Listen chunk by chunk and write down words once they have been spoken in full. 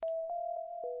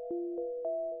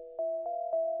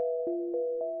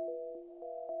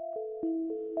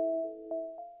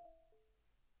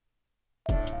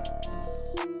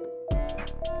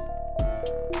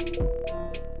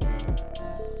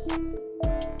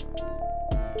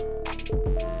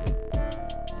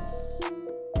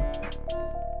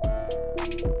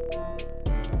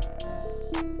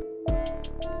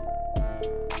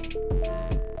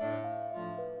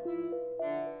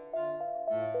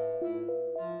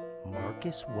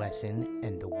Marcus Wesson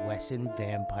and the Wesson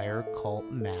Vampire Cult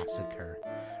Massacre.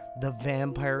 The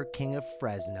Vampire King of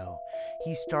Fresno.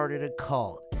 He started a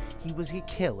cult. He was a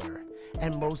killer,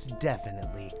 and most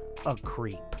definitely a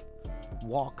creep.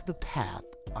 Walk the path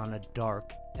on a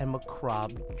dark and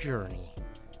macabre journey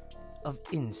of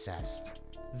incest,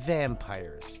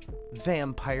 vampires,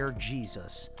 vampire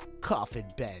Jesus, coffin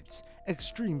beds,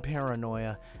 extreme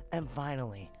paranoia, and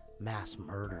finally, mass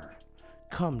murder.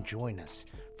 Come join us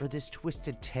for this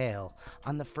twisted tale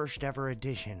on the first ever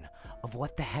edition of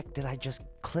What the Heck Did I Just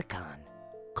Click On?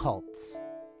 Cults,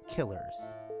 Killers,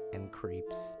 and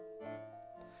Creeps.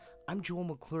 I'm Joel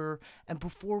McClure, and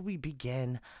before we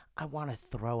begin, I want to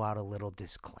throw out a little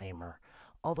disclaimer.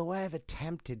 Although I have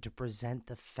attempted to present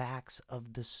the facts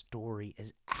of the story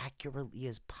as accurately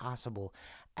as possible,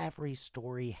 every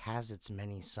story has its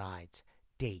many sides,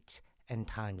 dates, and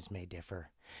times may differ.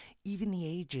 Even the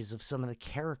ages of some of the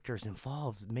characters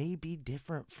involved may be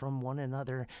different from one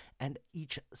another and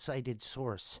each cited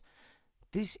source.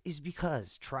 This is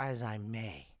because, try as I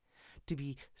may to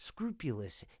be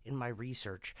scrupulous in my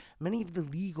research, many of the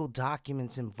legal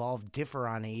documents involved differ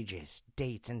on ages,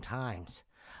 dates, and times.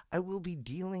 I will be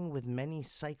dealing with many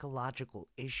psychological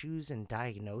issues and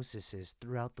diagnoses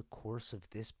throughout the course of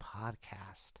this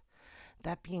podcast.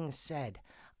 That being said,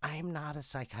 I am not a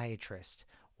psychiatrist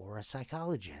or a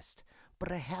psychologist,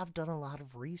 but I have done a lot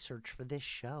of research for this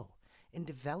show. In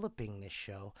developing this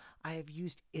show, I have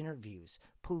used interviews,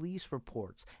 police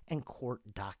reports, and court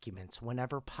documents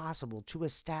whenever possible to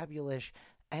establish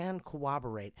and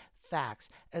corroborate facts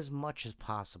as much as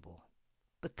possible.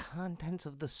 The contents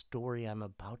of the story I'm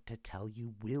about to tell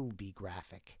you will be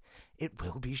graphic. It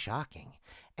will be shocking.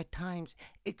 At times,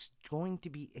 it's going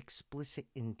to be explicit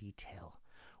in detail.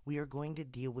 We are going to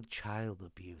deal with child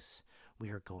abuse. We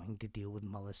are going to deal with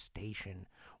molestation.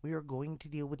 We are going to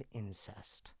deal with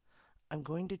incest. I'm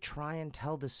going to try and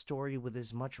tell the story with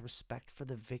as much respect for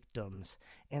the victims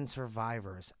and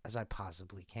survivors as I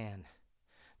possibly can.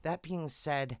 That being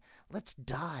said, let's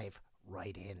dive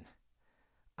right in.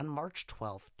 On March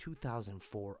 12,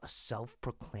 2004, a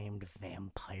self-proclaimed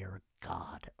vampire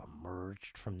god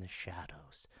emerged from the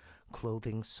shadows,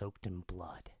 clothing soaked in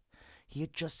blood. He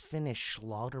had just finished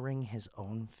slaughtering his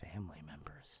own family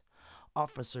members.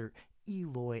 Officer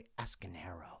Eloy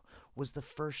Escanero was the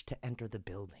first to enter the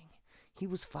building. He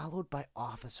was followed by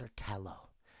Officer Tello.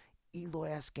 Eloy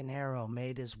Escanero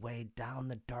made his way down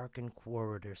the darkened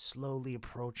corridor, slowly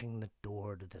approaching the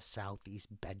door to the southeast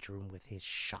bedroom with his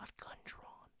shotgun drawn.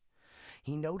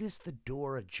 He noticed the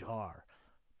door ajar.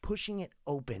 Pushing it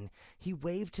open, he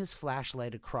waved his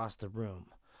flashlight across the room.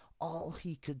 All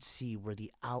he could see were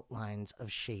the outlines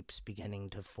of shapes beginning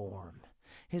to form.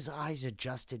 His eyes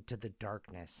adjusted to the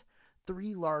darkness.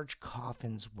 3 large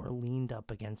coffins were leaned up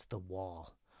against the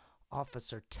wall.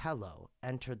 Officer Tello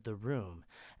entered the room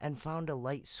and found a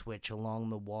light switch along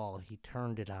the wall. He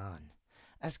turned it on.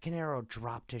 Escanero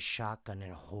dropped his shotgun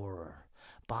in horror.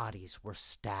 Bodies were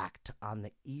stacked on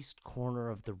the east corner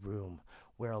of the room,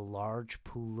 where a large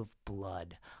pool of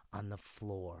blood on the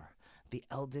floor. The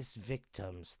eldest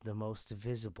victims, the most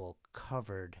visible,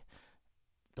 covered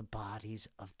the bodies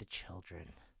of the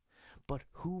children. But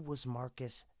who was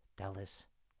Marcus Dallas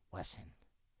Wesson?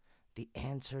 The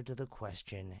answer to the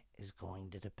question is going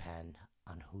to depend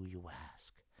on who you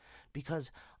ask.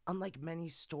 Because unlike many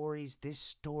stories, this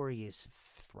story is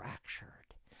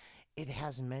fractured. It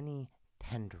has many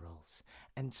tendrils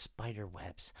and spider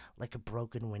webs like a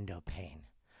broken window pane.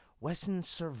 Wesson's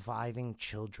surviving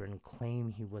children claim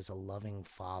he was a loving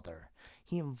father.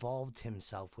 He involved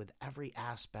himself with every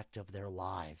aspect of their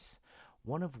lives.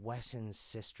 One of Wesson's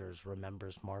sisters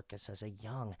remembers Marcus as a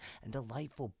young and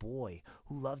delightful boy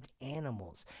who loved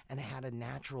animals and had a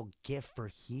natural gift for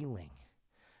healing.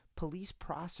 Police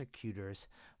prosecutors,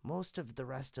 most of the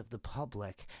rest of the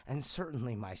public, and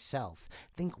certainly myself,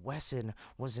 think Wesson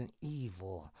was an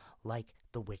evil like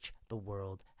the which the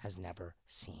world has never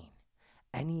seen.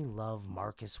 Any love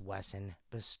Marcus Wesson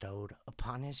bestowed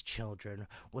upon his children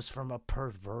was from a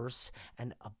perverse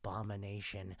and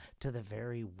abomination to the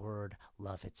very word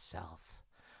love itself.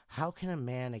 How can a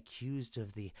man accused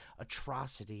of the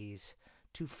atrocities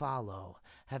to follow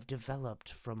have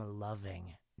developed from a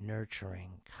loving,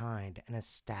 nurturing, kind, and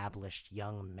established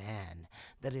young man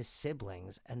that his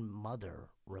siblings and mother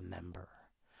remember,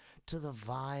 to the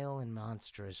vile and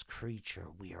monstrous creature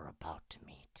we are about to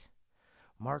meet.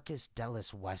 Marcus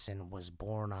Dallas Wesson was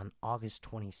born on August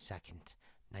 22nd,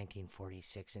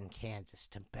 1946 in Kansas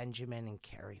to Benjamin and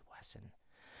Carrie Wesson.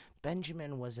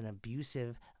 Benjamin was an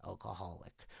abusive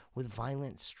alcoholic with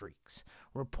violent streaks,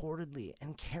 reportedly,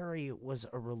 and Carrie was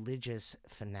a religious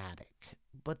fanatic.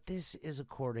 But this is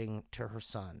according to her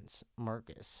sons,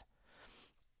 Marcus.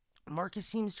 Marcus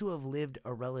seems to have lived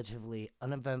a relatively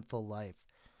uneventful life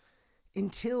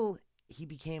until he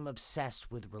became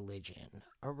obsessed with religion,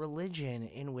 a religion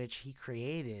in which he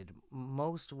created,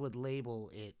 most would label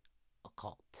it a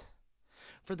cult.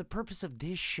 For the purpose of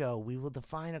this show, we will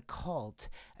define a cult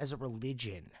as a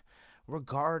religion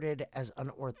regarded as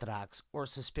unorthodox or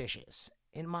suspicious.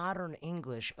 In modern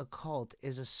English, a cult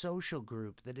is a social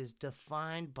group that is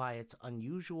defined by its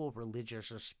unusual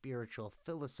religious or spiritual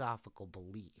philosophical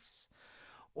beliefs,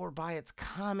 or by its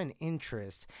common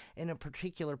interest in a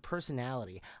particular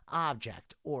personality,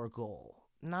 object, or goal.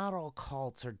 Not all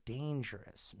cults are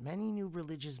dangerous. Many new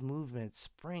religious movements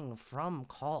spring from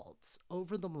cults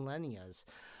over the millennia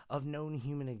of known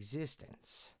human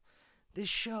existence. This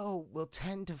show will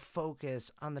tend to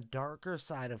focus on the darker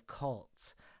side of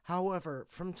cults. However,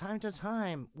 from time to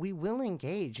time, we will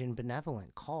engage in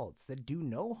benevolent cults that do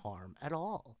no harm at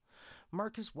all.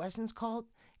 Marcus Wesson's cult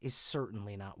is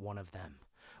certainly not one of them.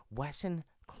 Wesson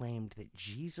claimed that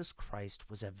Jesus Christ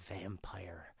was a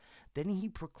vampire. Then he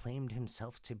proclaimed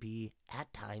himself to be,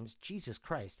 at times, Jesus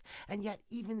Christ, and yet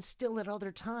even still at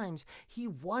other times, he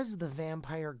was the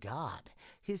vampire god.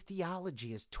 His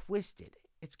theology is twisted,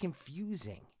 it's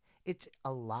confusing, it's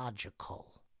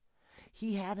illogical.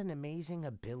 He had an amazing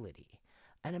ability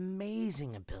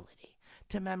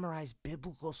to memorize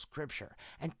biblical scripture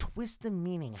and twist the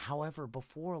meaning. However,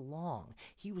 before long,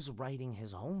 he was writing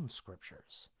his own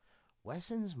scriptures.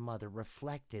 Wesson's mother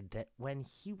reflected that when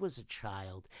he was a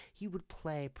child, he would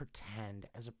play pretend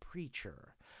as a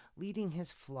preacher, leading his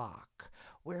flock,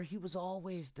 where he was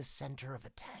always the center of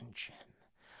attention.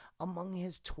 Among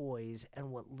his toys and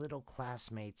what little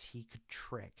classmates he could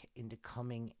trick into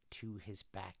coming to his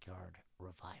backyard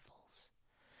revivals.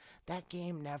 That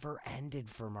game never ended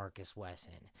for Marcus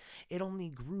Wesson. It only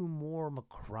grew more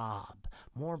macabre,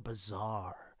 more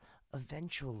bizarre.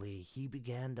 Eventually, he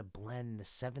began to blend the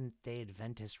Seventh-day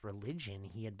Adventist religion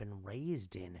he had been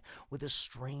raised in with a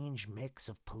strange mix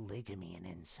of polygamy and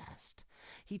incest.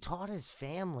 He taught his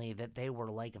family that they were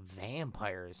like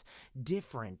vampires,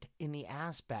 different in the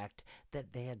aspect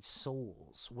that they had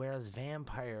souls, whereas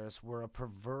vampires were a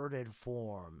perverted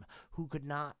form who could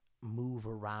not move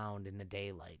around in the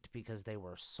daylight because they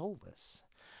were soulless.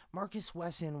 Marcus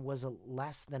Wesson was a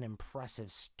less than impressive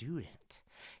student.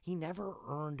 He never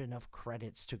earned enough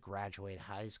credits to graduate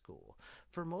high school.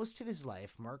 For most of his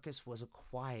life, Marcus was a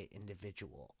quiet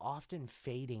individual, often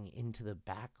fading into the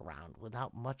background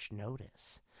without much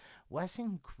notice.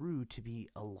 Wesson grew to be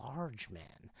a large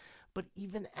man, but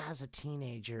even as a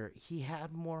teenager, he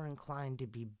had more inclined to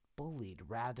be bullied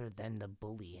rather than the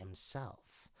bully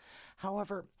himself.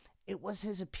 However, it was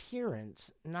his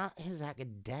appearance, not his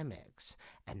academics,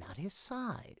 and not his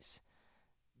size,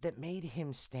 that made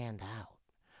him stand out.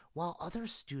 While other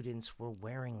students were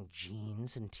wearing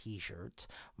jeans and t-shirts,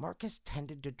 Marcus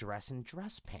tended to dress in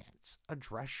dress pants, a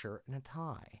dress shirt, and a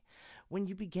tie. When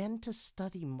you began to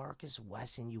study Marcus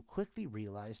Wesson, you quickly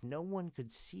realized no one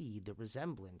could see the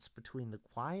resemblance between the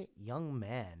quiet young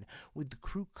man with the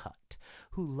crew cut,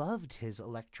 who loved his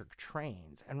electric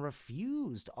trains and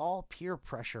refused all peer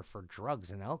pressure for drugs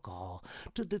and alcohol,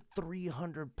 to the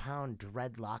 300-pound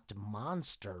dreadlocked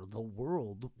monster the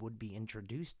world would be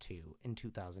introduced to in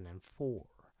 2004.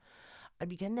 I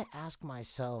began to ask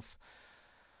myself,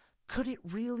 could it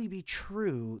really be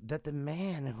true that the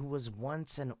man who was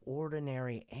once an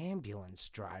ordinary ambulance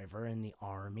driver in the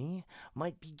army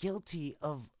might be guilty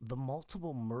of the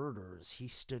multiple murders he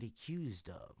stood accused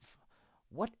of?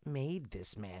 What made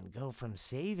this man go from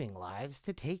saving lives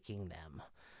to taking them?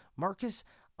 Marcus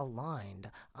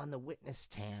aligned on the witness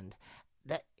stand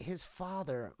that his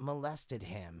father molested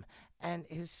him, and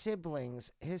his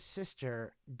siblings, his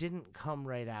sister, didn't come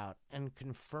right out and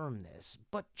confirm this,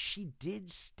 but she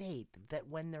did state that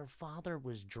when their father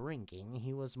was drinking,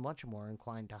 he was much more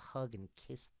inclined to hug and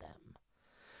kiss them.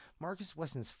 Marcus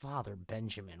Wesson's father,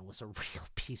 Benjamin, was a real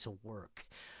piece of work,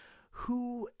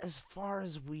 who, as far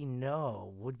as we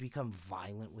know, would become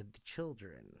violent with the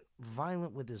children,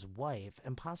 violent with his wife,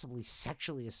 and possibly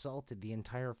sexually assaulted the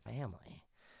entire family.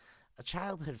 A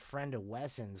childhood friend of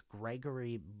Wesson's,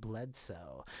 Gregory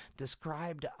Bledsoe,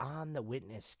 described on the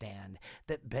witness stand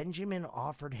that Benjamin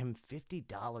offered him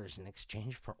 $50 in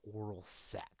exchange for oral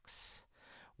sex.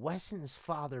 Wesson's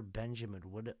father,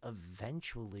 Benjamin, would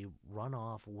eventually run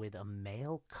off with a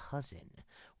male cousin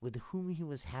with whom he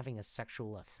was having a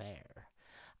sexual affair.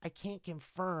 I can't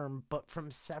confirm, but from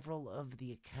several of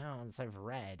the accounts I've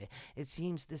read, it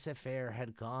seems this affair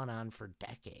had gone on for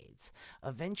decades.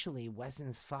 Eventually,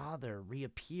 Wesson's father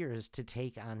reappears to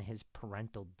take on his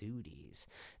parental duties.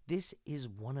 This is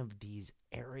one of these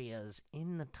areas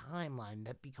in the timeline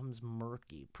that becomes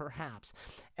murky, perhaps,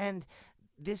 and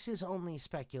this is only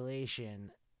speculation.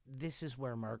 This is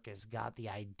where Marcus got the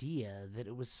idea that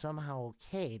it was somehow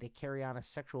okay to carry on a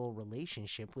sexual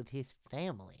relationship with his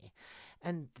family,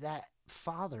 and that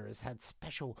fathers had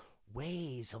special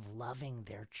ways of loving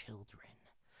their children.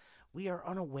 We are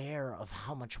unaware of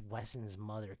how much Wesson's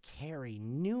mother, Carrie,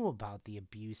 knew about the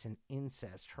abuse and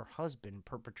incest her husband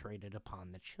perpetrated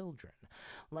upon the children.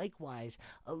 Likewise,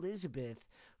 Elizabeth,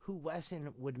 who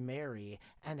Wesson would marry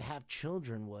and have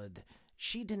children with,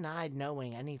 she denied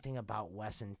knowing anything about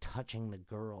Wesson touching the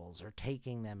girls or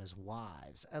taking them as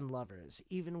wives and lovers,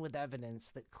 even with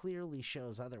evidence that clearly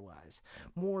shows otherwise.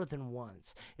 More than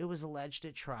once, it was alleged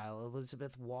at trial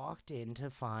Elizabeth walked in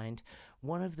to find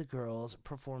one of the girls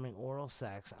performing oral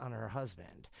sex on her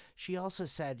husband. She also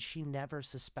said she never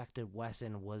suspected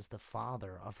Wesson was the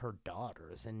father of her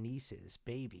daughters and nieces'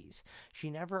 babies. She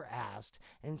never asked,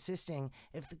 insisting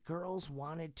if the girls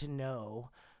wanted to know,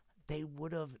 they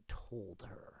would have told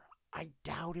her. I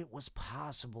doubt it was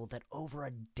possible that over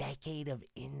a decade of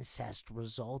incest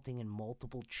resulting in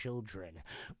multiple children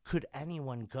could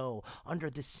anyone go under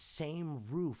the same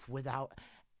roof without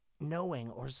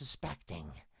knowing or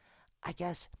suspecting. I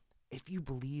guess if you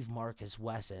believe Marcus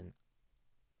Wesson,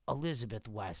 Elizabeth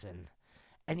Wesson,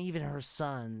 and even her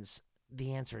sons,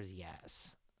 the answer is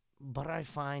yes. But I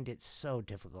find it so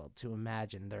difficult to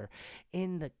imagine they're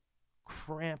in the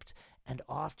cramped and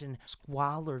often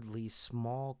squalidly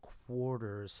small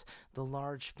quarters the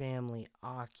large family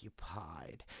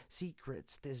occupied.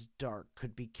 Secrets this dark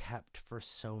could be kept for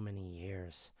so many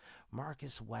years.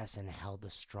 Marcus Wesson held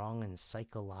a strong and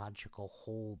psychological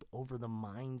hold over the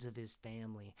minds of his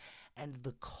family and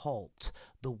the cult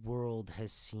the world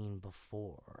has seen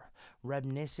before.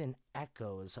 Reminiscent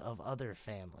echoes of other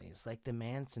families like the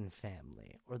Manson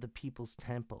family or the People's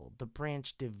Temple, the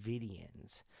Branch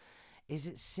Davidians. Is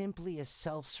it simply a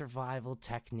self-survival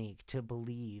technique to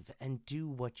believe and do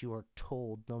what you are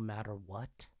told no matter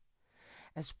what?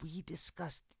 As we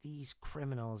discuss these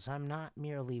criminals, I'm not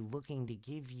merely looking to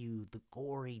give you the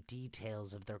gory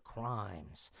details of their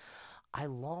crimes. I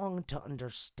long to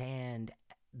understand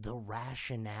the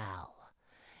rationale.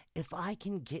 If I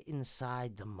can get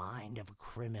inside the mind of a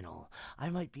criminal, I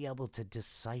might be able to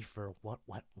decipher what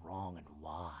went wrong and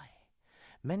why.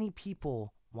 Many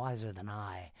people, wiser than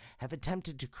I, have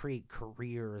attempted to create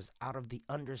careers out of the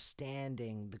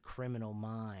understanding the criminal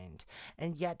mind,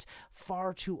 and yet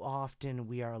far too often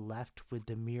we are left with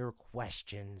the mere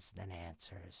questions than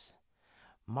answers.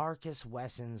 Marcus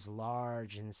Wesson's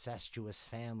large incestuous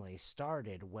family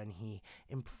started when he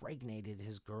impregnated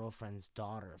his girlfriend's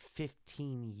daughter,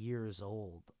 15 years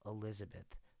old,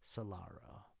 Elizabeth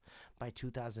Solaro. By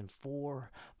 2004,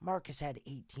 Marcus had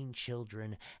 18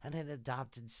 children and had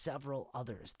adopted several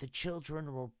others. The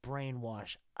children were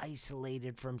brainwashed,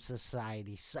 isolated from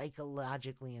society,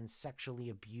 psychologically and sexually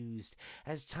abused.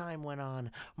 As time went on,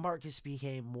 Marcus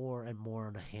became more and more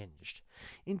unhinged.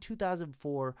 In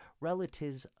 2004,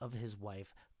 relatives of his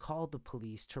wife called the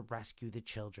police to rescue the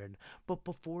children, but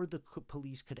before the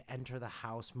police could enter the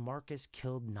house, Marcus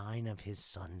killed 9 of his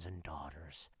sons and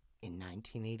daughters. In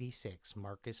 1986,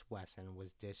 Marcus Wesson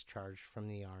was discharged from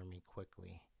the Army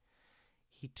quickly.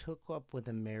 He took up with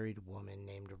a married woman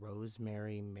named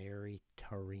Rosemary Mary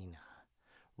Tarina.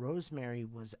 Rosemary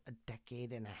was a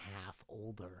decade and a half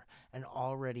older and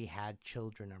already had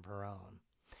children of her own.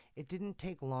 It didn't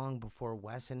take long before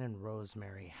Wesson and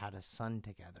Rosemary had a son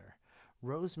together.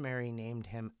 Rosemary named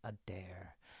him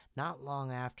Adair. Not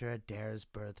long after Adair's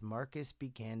birth, Marcus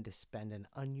began to spend an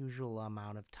unusual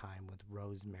amount of time with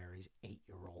Rosemary's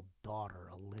 8-year-old daughter,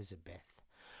 Elizabeth.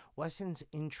 Wesson's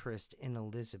interest in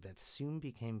Elizabeth soon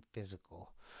became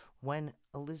physical. When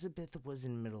Elizabeth was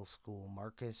in middle school,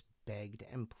 Marcus begged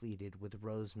and pleaded with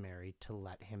Rosemary to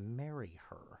let him marry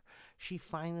her. She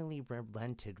finally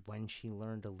relented when she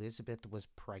learned Elizabeth was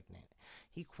pregnant.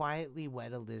 He quietly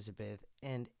wed Elizabeth,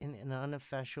 and in an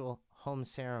unofficial home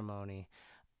ceremony,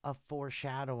 a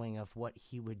foreshadowing of what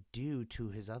he would do to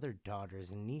his other daughters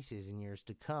and nieces in years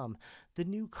to come, the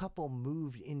new couple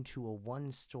moved into a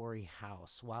 1-story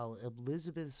house, while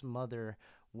Elizabeth's mother,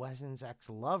 Wesson's ex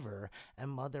lover, and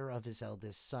mother of his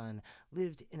eldest son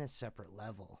lived in a separate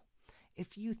level.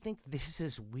 If you think this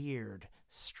is weird,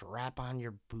 strap on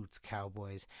your boots,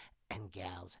 cowboys and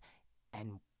gals,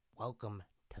 and welcome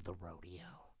to the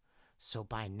rodeo. So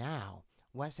by now,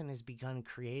 Wesson has begun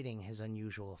creating his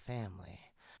unusual family.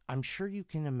 I'm sure you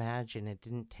can imagine it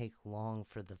didn't take long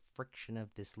for the friction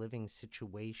of this living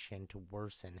situation to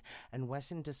worsen, and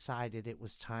Wesson decided it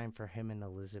was time for him and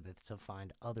Elizabeth to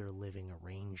find other living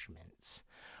arrangements.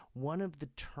 One of the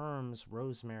terms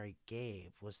Rosemary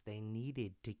gave was they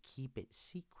needed to keep it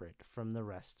secret from the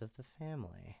rest of the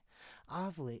family.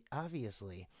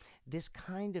 Obviously, this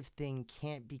kind of thing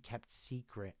can't be kept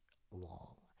secret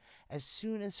long. As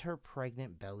soon as her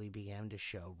pregnant belly began to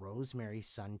show, Rosemary's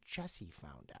son Jesse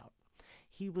found out.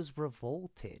 He was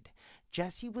revolted.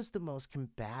 Jesse was the most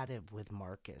combative with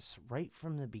Marcus right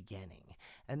from the beginning,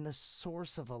 and the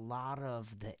source of a lot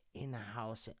of the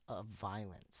in-house of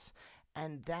violence.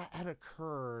 And that had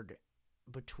occurred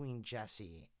between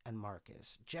Jesse and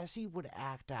Marcus. Jesse would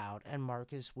act out, and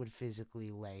Marcus would physically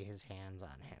lay his hands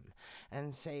on him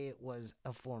and say it was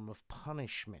a form of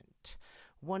punishment.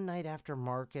 One night after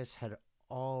Marcus had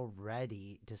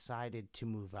already decided to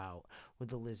move out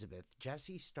with Elizabeth,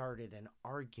 Jesse started an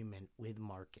argument with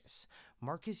Marcus.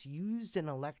 Marcus used an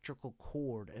electrical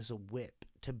cord as a whip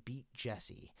to beat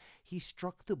Jesse. He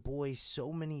struck the boy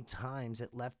so many times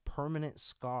it left permanent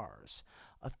scars.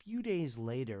 A few days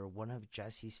later, one of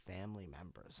Jesse's family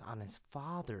members on his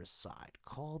father's side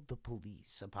called the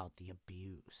police about the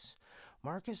abuse.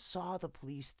 Marcus saw the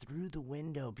police through the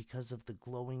window because of the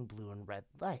glowing blue and red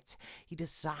lights. He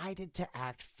decided to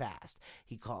act fast.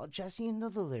 He called Jesse into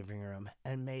the living room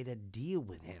and made a deal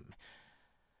with him.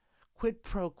 Quid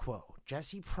pro quo.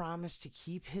 Jesse promised to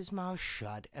keep his mouth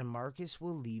shut, and Marcus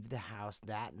will leave the house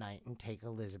that night and take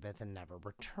Elizabeth and never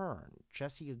return.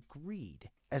 Jesse agreed.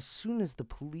 As soon as the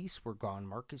police were gone,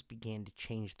 Marcus began to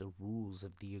change the rules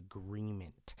of the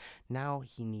agreement. Now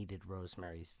he needed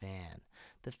Rosemary's van,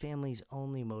 the family's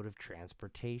only mode of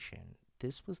transportation.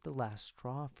 This was the last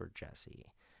straw for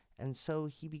Jesse, and so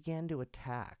he began to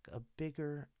attack. A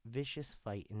bigger, vicious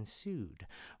fight ensued.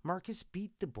 Marcus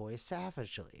beat the boy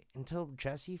savagely until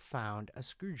Jesse found a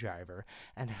screwdriver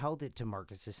and held it to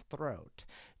Marcus's throat.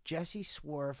 Jesse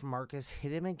swore if Marcus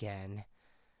hit him again,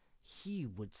 he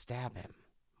would stab him.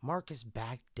 Marcus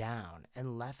backed down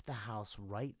and left the house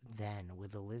right then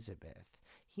with Elizabeth.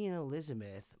 He and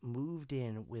Elizabeth moved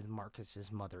in with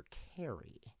Marcus's mother,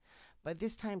 Carrie. By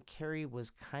this time, Carrie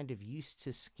was kind of used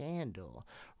to scandal.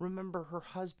 Remember her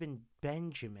husband,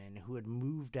 Benjamin, who had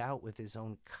moved out with his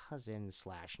own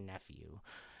cousin/nephew.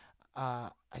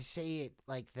 I say it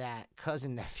like that,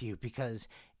 cousin-nephew, because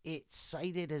it's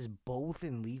cited as both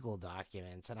in legal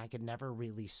documents, and I could never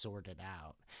really sort it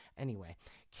out. Anyway,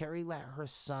 Carrie let her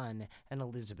son and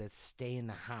Elizabeth stay in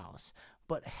the house,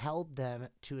 but held them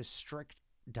to a strict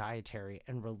dietary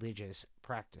and religious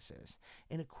practices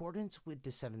in accordance with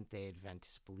the Seventh-day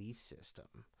Adventist belief system.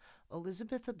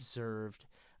 Elizabeth observed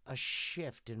a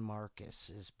shift in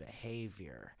Marcus's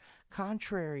behavior.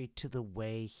 Contrary to the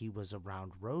way he was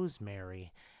around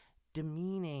Rosemary,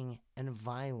 demeaning and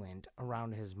violent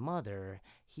around his mother,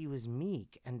 he was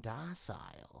meek and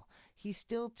docile. He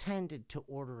still tended to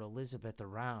order Elizabeth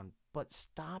around, but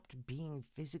stopped being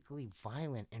physically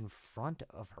violent in front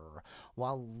of her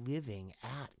while living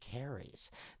at Carrie's.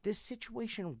 This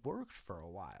situation worked for a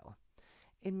while.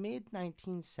 In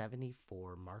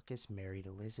mid-1974, Marcus married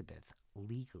Elizabeth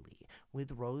legally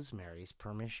with Rosemary's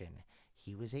permission.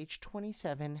 He was age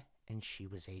 27 and she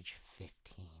was age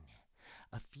 15.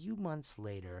 A few months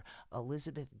later,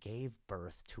 Elizabeth gave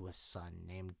birth to a son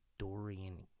named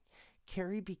Dorian.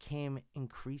 Carrie became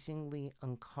increasingly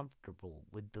uncomfortable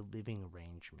with the living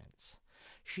arrangements.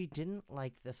 She didn't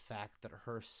like the fact that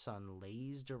her son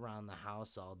lazed around the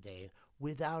house all day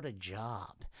without a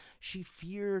job. She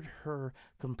feared her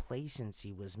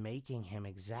complacency was making him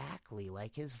exactly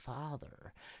like his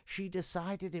father. She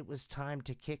decided it was time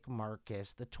to kick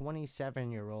Marcus, the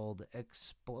 27-year-old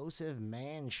explosive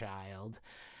man-child,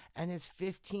 and his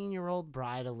 15-year-old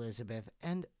bride Elizabeth,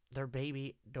 and their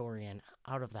baby Dorian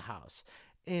out of the house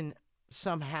in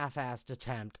some half-assed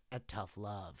attempt at tough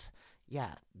love.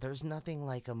 Yeah, there's nothing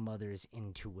like a mother's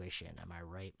intuition, am I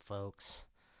right, folks?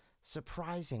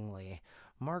 Surprisingly,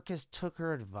 Marcus took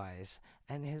her advice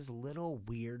and his little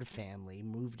weird family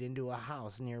moved into a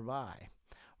house nearby.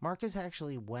 Marcus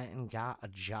actually went and got a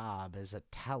job as a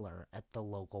teller at the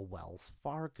local Wells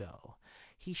Fargo.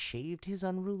 He shaved his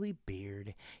unruly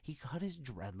beard, he cut his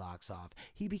dreadlocks off,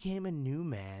 he became a new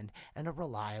man and a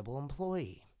reliable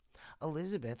employee.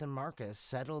 Elizabeth and Marcus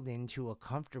settled into a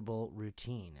comfortable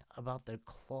routine, about the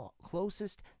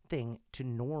closest thing to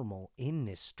normal in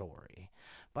this story.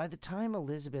 By the time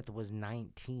Elizabeth was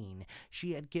 19,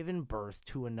 she had given birth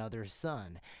to another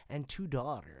son and two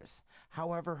daughters.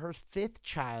 However, her fifth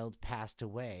child passed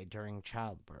away during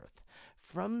childbirth.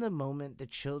 From the moment the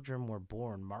children were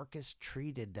born, Marcus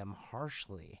treated them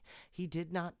harshly. He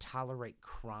did not tolerate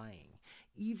crying,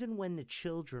 even when the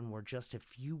children were just a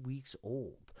few weeks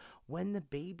old. When the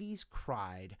babies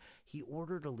cried, he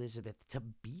ordered Elizabeth to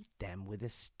beat them with a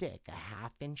stick a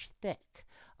half-inch thick.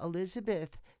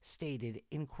 Elizabeth stated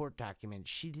in court documents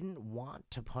she didn't want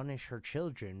to punish her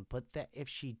children, but that if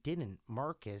she didn't,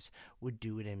 Marcus would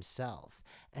do it himself,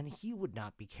 and he would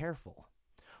not be careful.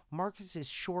 Marcus's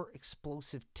short,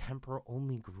 explosive temper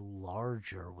only grew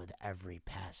larger with every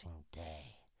passing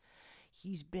day.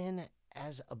 He's been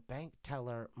as a bank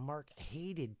teller, Mark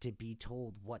hated to be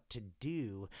told what to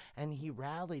do, and he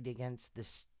rallied against the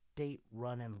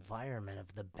state-run environment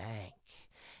of the bank.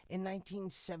 In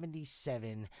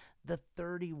 1977, the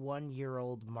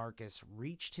 31-year-old Marcus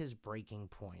reached his breaking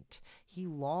point. He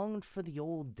longed for the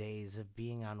old days of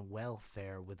being on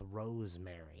welfare with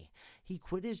Rosemary. He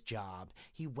quit his job,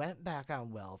 he went back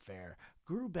on welfare,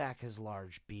 grew back his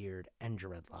large beard and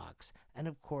dreadlocks, and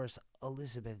of course,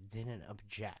 Elizabeth didn't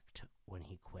object when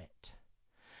he quit.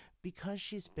 Because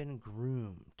she's been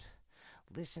groomed.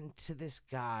 Listened to this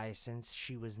guy since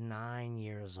she was 9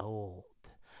 years old.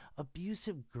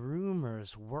 Abusive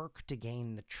groomers work to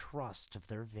gain the trust of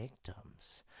their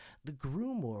victims. The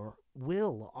groomer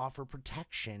will offer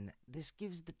protection. This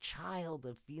gives the child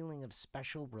a feeling of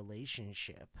special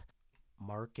relationship.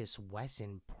 Marcus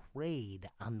Wesson preyed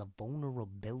on the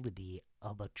vulnerability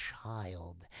of a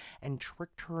child and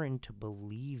tricked her into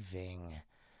believing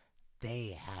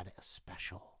they had a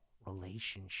special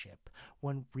relationship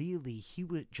when really he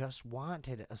just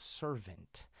wanted a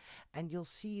servant. And you'll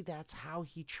see that's how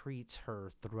he treats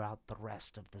her throughout the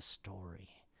rest of the story.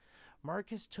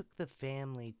 Marcus took the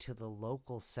family to the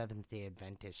local Seventh-day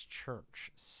Adventist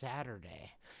church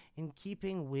Saturday. In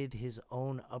keeping with his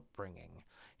own upbringing,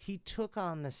 he took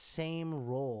on the same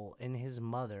role in his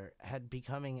mother had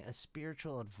becoming a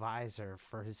spiritual advisor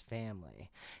for his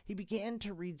family. He began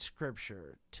to read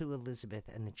scripture to Elizabeth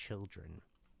and the children,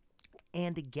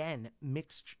 and again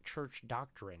mixed church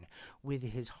doctrine with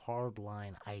his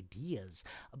hardline ideas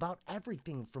about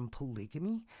everything from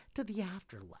polygamy to the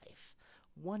afterlife.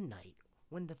 One night,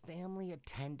 when the family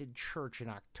attended church in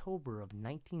October of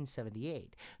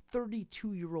 1978,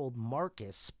 32-year-old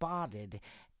Marcus spotted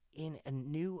in a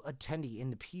new attendee in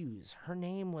the pews. Her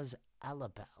name was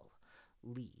Alabelle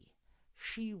Lee.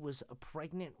 She was a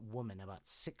pregnant woman about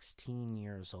 16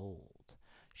 years old.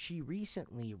 She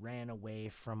recently ran away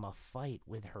from a fight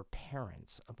with her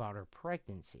parents about her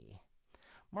pregnancy.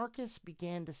 Marcus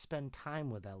began to spend time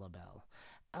with Alabelle.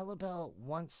 Alabelle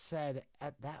once said,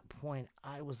 "At that point,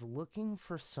 I was looking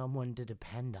for someone to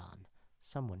depend on,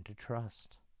 someone to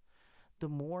trust." The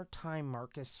more time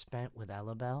Marcus spent with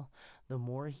Alabelle, the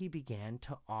more he began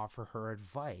to offer her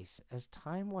advice. As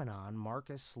time went on,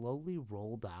 Marcus slowly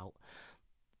rolled out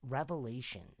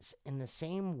revelations in the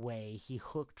same way he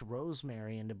hooked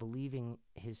Rosemary into believing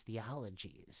his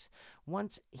theologies.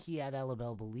 Once he had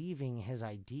Alabelle believing his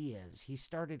ideas, he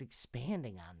started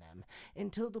expanding on them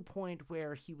until the point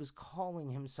where he was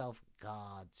calling himself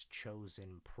God's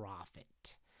chosen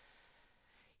prophet.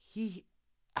 He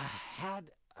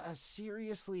had a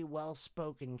seriously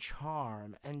well-spoken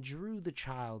charm and drew the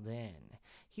child in.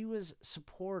 He was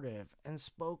supportive and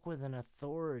spoke with an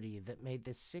authority that made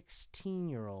the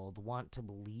 16-year-old want to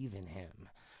believe in him.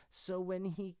 So when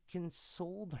he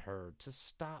consoled her to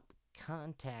stop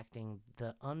contacting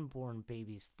the unborn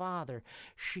baby's father,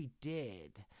 she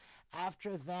did.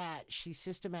 After that, she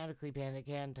systematically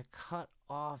began to cut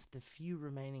off the few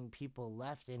remaining people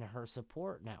left in her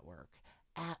support network.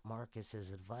 At Marcus's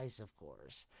advice, of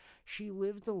course. She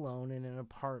lived alone in an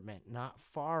apartment not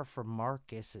far from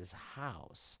Marcus's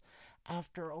house.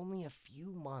 After only a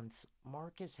few months,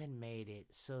 Marcus had made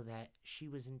it so that she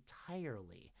was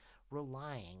entirely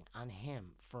relying on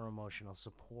him for emotional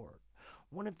support.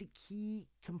 One of the key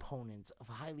components of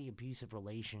highly abusive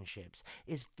relationships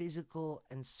is physical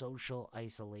and social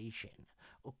isolation,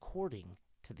 according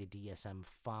to the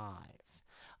DSM-5.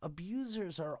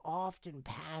 Abusers are often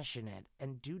passionate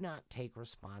and do not take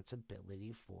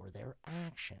responsibility for their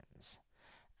actions.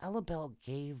 Alabelle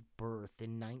gave birth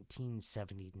in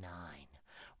 1979.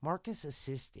 Marcus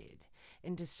assisted.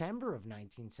 In December of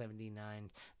 1979,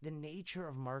 the nature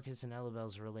of Marcus and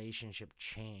Elabelle's relationship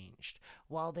changed.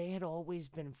 While they had always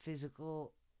been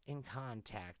physical in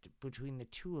contact between the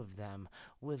two of them,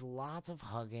 with lots of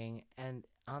hugging, and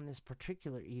on this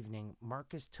particular evening,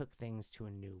 Marcus took things to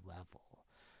a new level.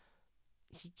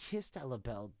 He kissed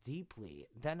Elabelle deeply,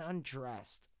 then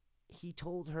undressed. He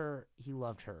told her he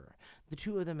loved her. The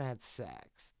two of them had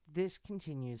sex. This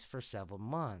continues for several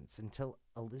months until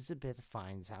Elizabeth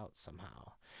finds out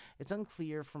somehow. It's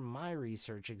unclear from my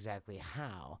research exactly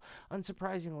how.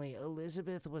 Unsurprisingly,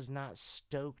 Elizabeth was not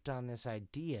stoked on this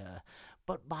idea,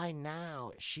 but by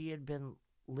now she had been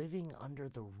living under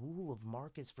the rule of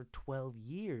Marcus for 12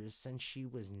 years since she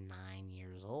was 9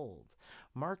 years old.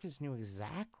 Marcus knew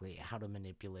exactly how to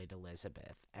manipulate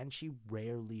Elizabeth, and she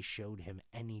rarely showed him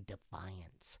any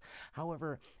defiance.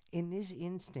 However, in this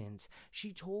instance,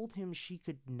 she told him she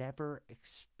could never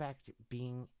accept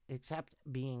being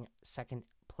second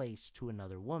place to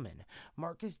another woman.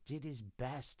 Marcus did his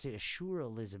best to assure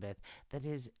Elizabeth that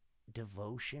his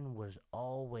devotion would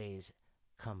always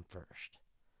come first.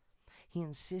 He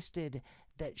insisted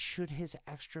that should his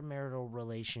extramarital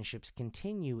relationships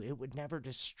continue, it would never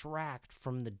distract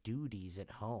from the duties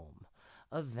at home.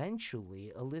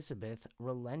 Eventually, Elizabeth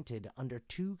relented under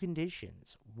two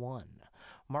conditions. One,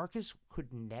 Marcus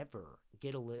could never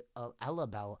get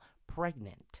Elabelle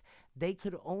pregnant. They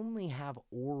could only have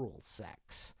oral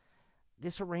sex.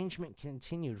 This arrangement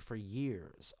continued for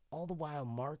years. All the while,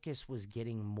 Marcus was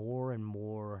getting more and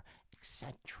more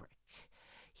eccentric.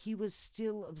 He was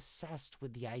still obsessed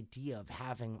with the idea of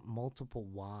having multiple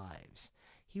wives.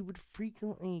 He would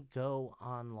frequently go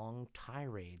on long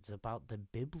tirades about the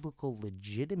biblical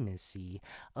legitimacy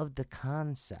of the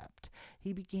concept.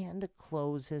 He began to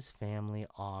close his family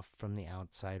off from the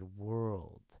outside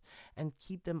world and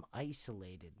keep them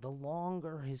isolated. The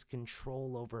longer his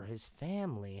control over his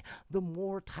family, the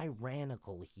more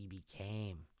tyrannical he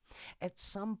became. At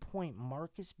some point,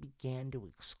 Marcus began to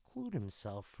exclude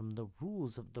himself from the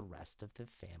rules of the rest of the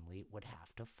family would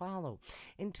have to follow.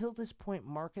 Until this point,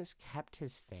 Marcus kept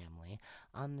his family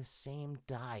on the same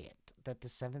diet that the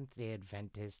Seventh-day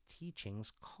Adventist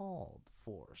teachings called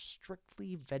for,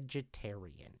 strictly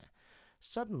vegetarian.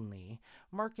 Suddenly,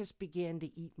 Marcus began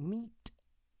to eat meat,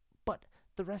 but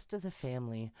the rest of the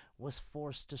family was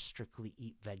forced to strictly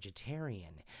eat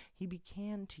vegetarian. He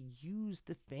began to use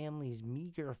the family's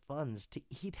meager funds to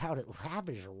eat out at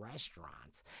lavish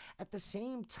restaurants. At the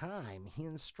same time, he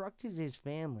instructed his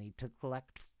family to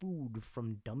collect food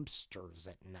from dumpsters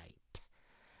at night.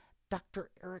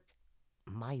 Dr. Eric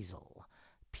Meisel,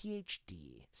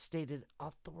 PhD, stated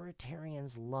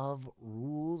authoritarians love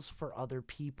rules for other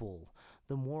people.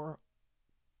 The more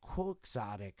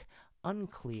quixotic,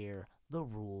 unclear the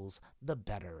rules, the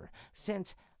better,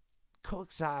 since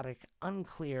quixotic,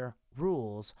 unclear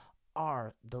rules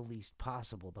are the least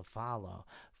possible to follow.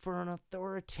 For an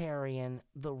authoritarian,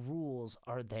 the rules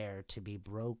are there to be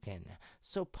broken,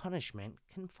 so punishment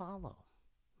can follow.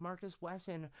 Marcus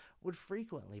Wesson would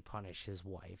frequently punish his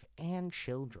wife and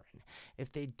children if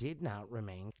they did not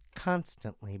remain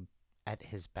constantly at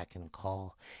his beck and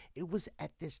call. It was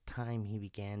at this time he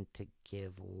began to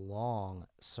give long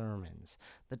sermons,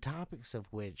 the topics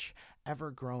of which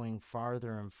ever growing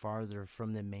farther and farther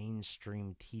from the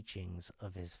mainstream teachings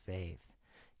of his faith.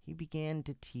 He began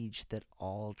to teach that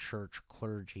all church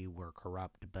clergy were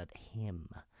corrupt but him.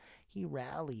 He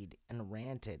rallied and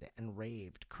ranted and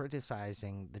raved,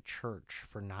 criticizing the church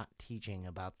for not teaching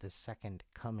about the second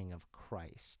coming of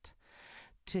Christ.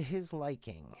 To his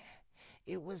liking,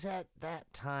 it was at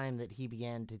that time that he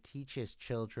began to teach his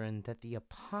children that the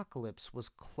apocalypse was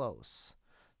close.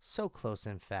 So close,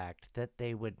 in fact, that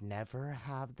they would never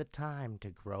have the time to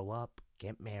grow up,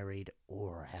 get married,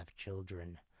 or have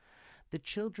children. The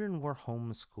children were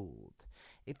homeschooled,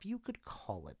 if you could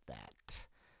call it that.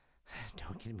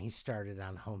 Don't get me started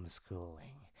on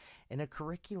homeschooling. In a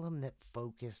curriculum that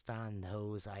focused on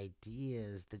those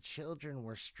ideas, the children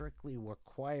were strictly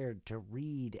required to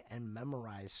read and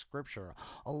memorize scripture,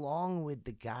 along with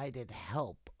the guided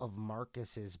help of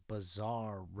Marcus's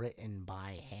bizarre, written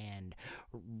by hand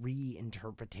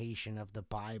reinterpretation of the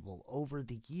Bible. Over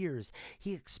the years,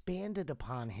 he expanded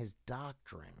upon his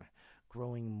doctrine,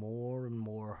 growing more and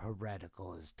more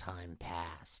heretical as time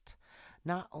passed.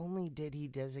 Not only did he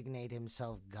designate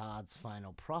himself God's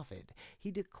final prophet, he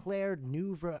declared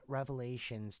new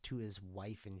revelations to his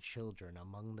wife and children.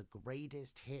 Among the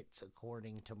greatest hits,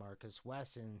 according to Marcus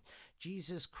Wesson,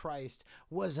 Jesus Christ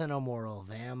was an immoral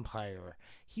vampire.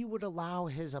 He would allow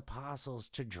his apostles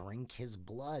to drink his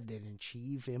blood and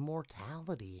achieve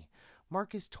immortality.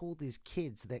 Marcus told his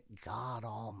kids that God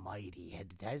Almighty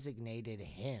had designated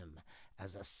him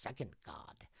as a second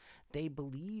God. They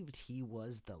believed he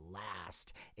was the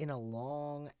last in a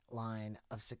long line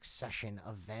of succession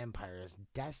of vampires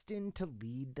destined to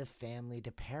lead the family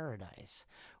to paradise.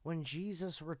 When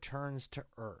Jesus returns to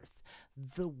earth,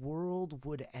 the world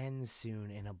would end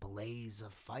soon in a blaze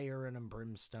of fire and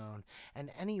brimstone, and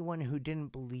anyone who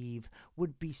didn't believe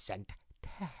would be sent to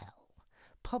hell.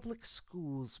 Public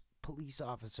schools, police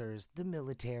officers, the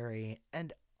military,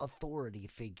 and authority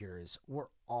figures were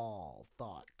all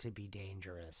thought to be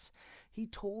dangerous. He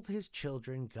told his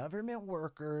children government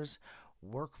workers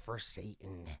work for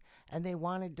Satan, and they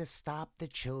wanted to stop the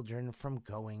children from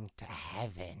going to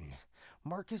heaven.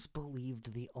 Marcus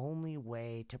believed the only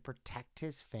way to protect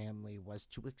his family was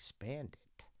to expand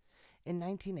it. In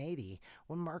 1980,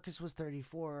 when Marcus was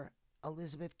 34,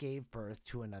 Elizabeth gave birth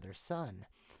to another son,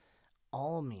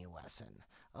 Almy Wesson.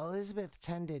 Elizabeth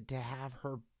tended to have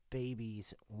her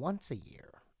babies once a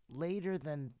year. Later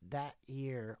on that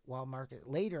year, while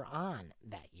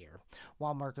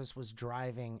Marcus was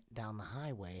driving down the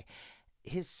highway,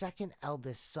 his second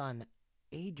eldest son,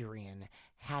 Adrian,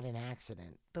 had an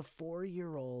accident. The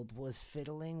 4-year-old was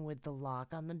fiddling with the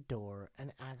lock on the door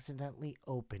and accidentally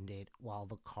opened it while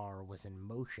the car was in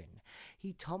motion.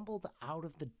 He tumbled out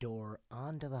of the door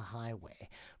onto the highway.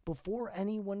 Before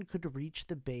anyone could reach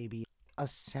the baby, a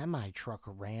semi-truck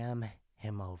ran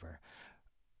him over.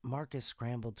 Marcus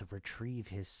scrambled to retrieve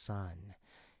his son.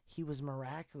 He was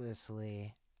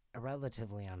miraculously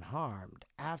relatively unharmed.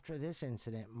 After this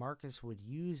incident, Marcus would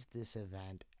use this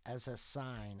event as a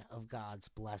sign of God's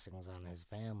blessings on his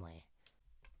family.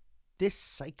 This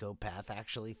psychopath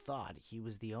actually thought he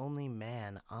was the only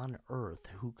man on earth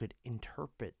who could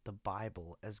interpret the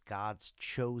Bible as God's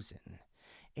chosen.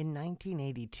 In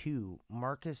 1982,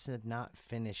 Marcus had not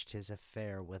finished his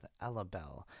affair with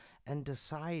Elabel and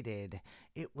decided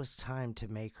it was time to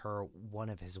make her one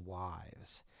of his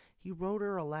wives. He wrote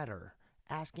her a letter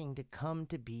asking to come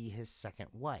to be his second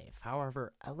wife.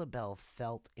 However, Elabel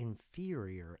felt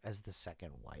inferior as the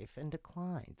second wife and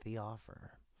declined the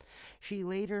offer. She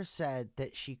later said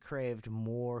that she craved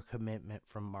more commitment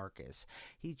from Marcus.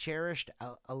 He cherished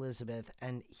Elizabeth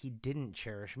and he didn't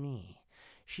cherish me.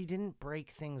 She didn't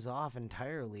break things off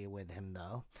entirely with him,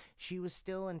 though. She was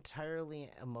still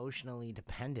entirely emotionally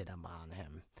dependent upon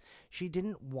him. She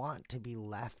didn't want to be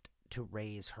left to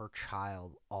raise her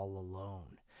child all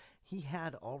alone. He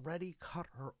had already cut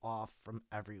her off from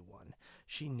everyone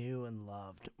she knew and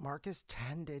loved. Marcus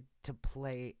tended to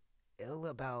play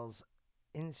Elabel's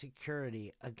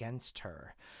insecurity against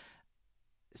her.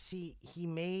 See, he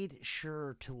made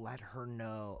sure to let her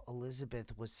know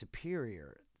Elizabeth was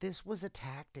superior. This was a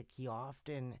tactic he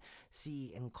often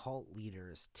see in cult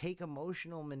leaders. Take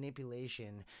emotional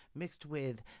manipulation mixed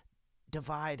with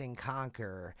divide and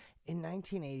conquer. In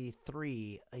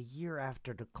 1983, a year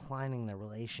after declining the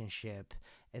relationship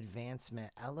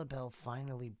advancement, Elabel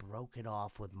finally broke it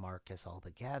off with Marcus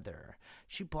altogether.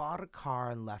 She bought a car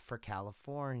and left for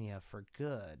California for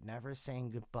good, never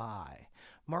saying goodbye.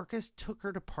 Marcus took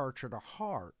her departure to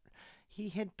heart. He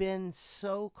had been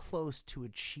so close to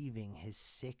achieving his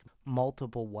sick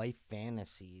multiple wife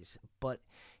fantasies, but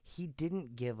he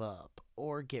didn't give up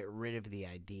or get rid of the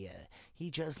idea. He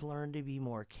just learned to be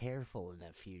more careful in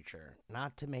the future,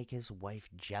 not to make his wife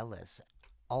jealous.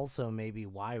 Also, maybe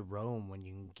why roam when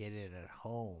you can get it at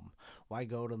home? Why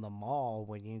go to the mall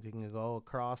when you can go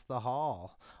across the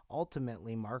hall?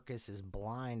 Ultimately, Marcus is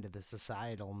blind to the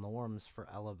societal norms for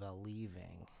Elabel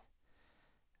leaving.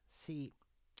 See,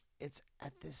 it's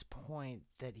at this point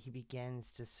that he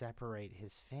begins to separate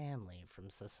his family from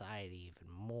society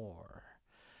even more.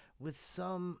 With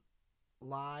some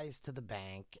lies to the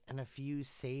bank and a few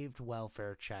saved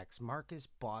welfare checks, Marcus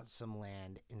bought some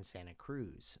land in Santa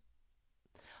Cruz.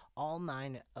 All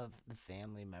 9 of the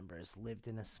family members lived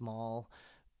in a small,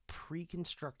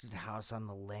 pre-constructed house on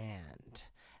the land.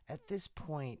 At this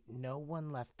point, no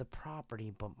one left the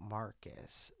property but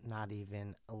Marcus, not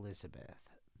even Elizabeth.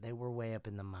 They were way up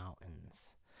in the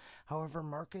mountains. However,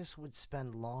 Marcus would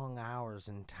spend long hours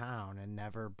in town and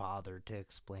never bothered to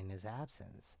explain his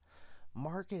absence.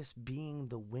 Marcus, being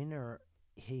the winner,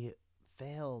 he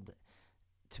failed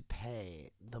to pay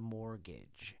the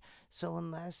mortgage. So in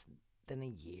less than a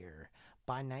year,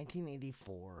 by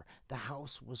 1984, the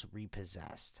house was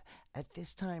repossessed. At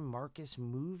this time, Marcus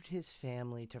moved his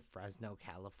family to Fresno,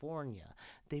 California.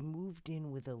 They moved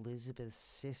in with Elizabeth's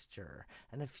sister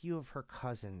and a few of her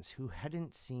cousins who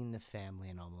hadn't seen the family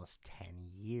in almost 10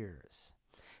 years.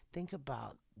 Think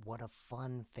about what a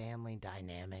fun family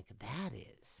dynamic that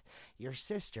is. Your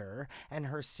sister and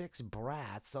her 6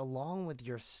 brats, along with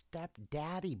your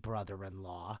stepdaddy brother in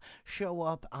law, show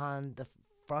up on the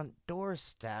front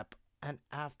doorstep, and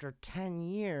after 10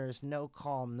 years, no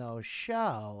call, no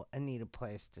show, and need a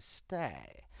place to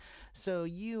stay. So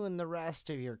you and the rest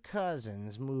of your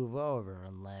cousins move over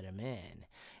and let him in.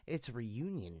 It's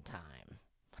reunion time.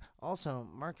 Also,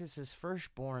 Marcus's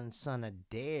firstborn son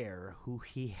Adair, who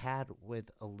he had with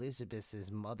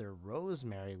Elizabeth's mother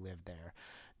Rosemary, lived there.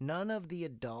 None of the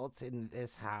adults in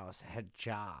this house had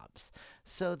jobs,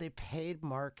 so they paid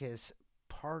Marcus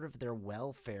part of their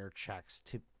welfare checks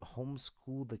to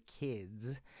homeschool the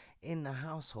kids in the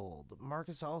household.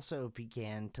 Marcus also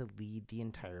began to lead the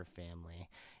entire family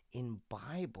in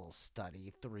Bible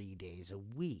study 3 days a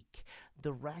week.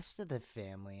 The rest of the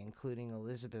family, including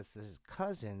Elizabeth's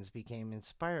cousins, became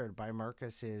inspired by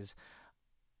Marcus's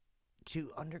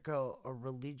to undergo a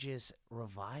religious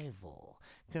revival,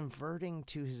 converting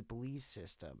to his belief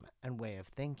system and way of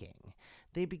thinking.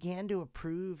 They began to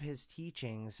approve his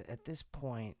teachings. At this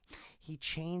point, he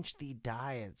changed the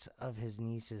diets of his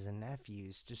nieces and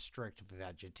nephews to strict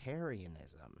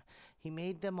vegetarianism. He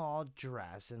made them all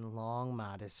dress in long,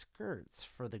 modest skirts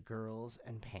for the girls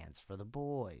and pants for the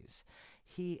boys.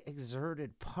 He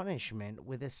exerted punishment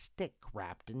with a stick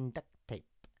wrapped in duct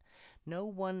tape. No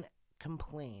one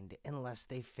complained unless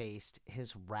they faced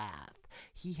his wrath.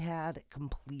 He had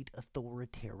complete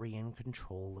authoritarian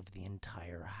control of the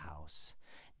entire house.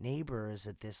 Neighbors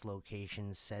at this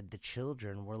location said the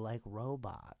children were like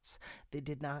robots. They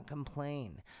did not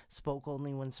complain, spoke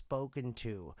only when spoken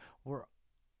to, were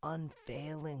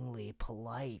unfailingly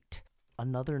polite.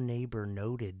 Another neighbor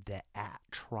noted that at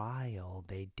trial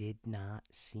they did not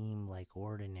seem like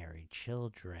ordinary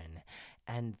children,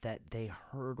 and that they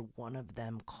heard one of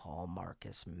them call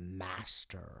Marcus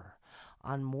Master.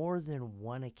 On more than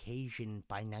one occasion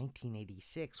by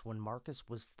 1986, when Marcus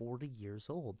was 40 years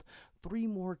old, 3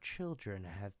 more children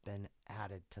have been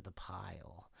added to the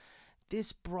pile.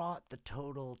 This brought the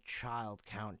total child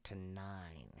count to 9.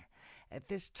 At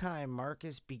this time,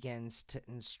 Marcus begins to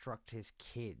instruct his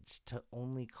kids to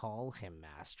only call him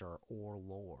Master or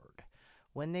Lord.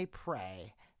 When they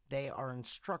pray, they are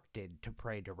instructed to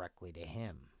pray directly to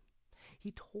him.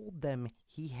 He told them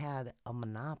he had a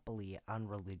monopoly on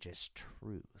religious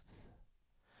truth.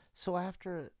 So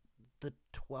after the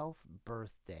 12th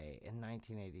birthday in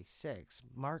 1986,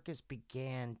 Marcus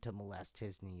began to molest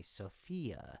his niece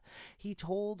Sophia. He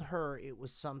told her it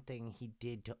was something he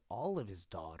did to all of his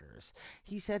daughters.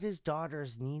 He said his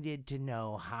daughters needed to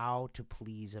know how to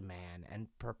please a man and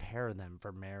prepare them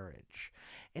for marriage.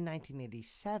 In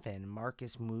 1987,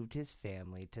 Marcus moved his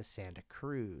family to Santa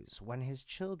Cruz. When his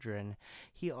children,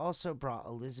 he also brought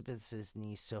Elizabeth's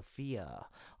niece Sophia.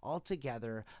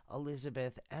 Altogether,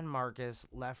 Elizabeth and Marcus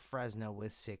left Fresno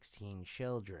with 16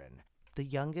 children. The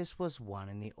youngest was 1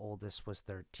 and the oldest was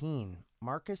 13.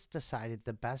 Marcus decided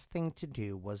the best thing to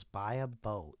do was buy a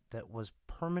boat that was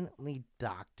permanently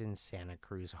docked in Santa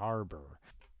Cruz Harbor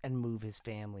and move his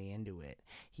family into it.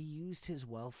 He used his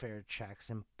welfare checks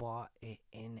and bought it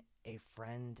in a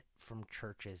friend from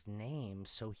church's name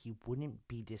so he wouldn't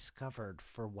be discovered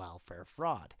for welfare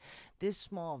fraud. This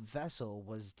small vessel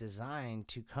was designed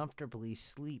to comfortably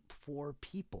sleep 4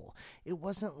 people. It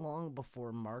wasn't long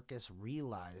before Marcus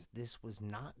realized this was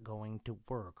not going to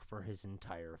work for his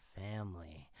entire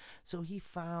family. So he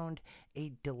found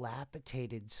a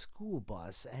dilapidated school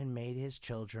bus and made his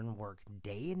children work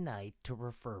day and night to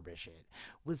refurbish it.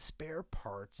 With spare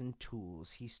parts and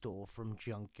tools he stole from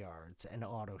junkyards and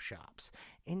auto shops.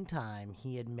 In time,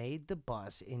 he had made the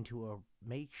bus into a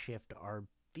makeshift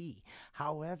RV.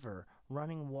 However,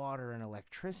 running water and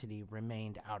electricity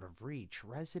remained out of reach.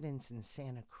 Residents in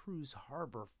Santa Cruz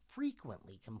Harbor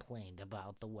frequently complained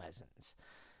about the Wessons.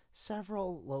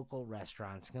 Several local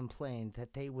restaurants complained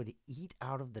that they would eat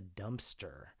out of the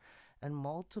dumpster, and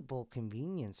multiple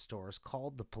convenience stores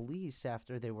called the police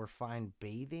after they were found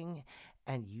bathing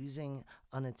and using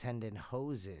unattended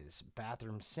hoses,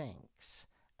 bathroom sinks,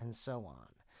 and so on.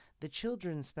 The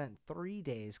children spent 3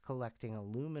 days collecting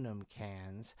aluminum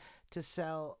cans to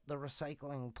sell the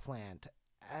recycling plant.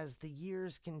 As the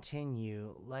years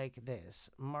continue like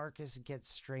this, Marcus gets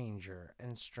stranger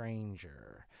and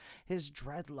stranger. His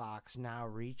dreadlocks now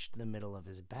reached the middle of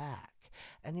his back.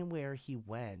 Anywhere he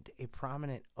went, a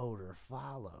prominent odor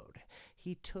followed.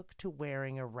 He took to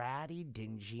wearing a ratty,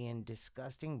 dingy, and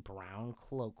disgusting brown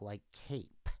cloak-like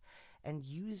cape, and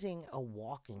using a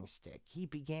walking stick, he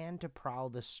began to prowl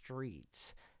the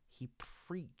streets. He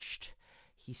preached.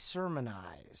 He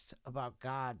sermonized about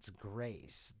God's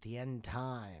grace, the end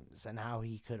times, and how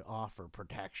he could offer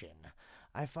protection.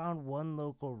 I found one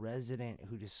local resident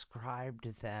who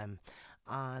described them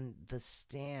on the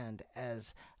stand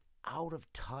as out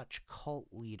of touch cult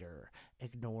leader,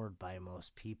 ignored by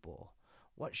most people.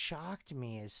 What shocked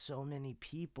me is so many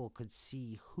people could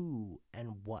see who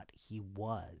and what he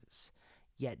was,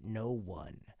 yet no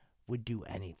one would do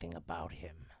anything about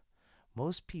him.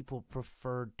 Most people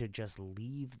preferred to just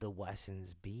leave the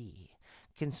Wessons be.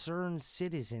 Concerned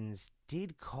citizens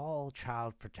did call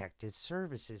Child Protective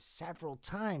Services several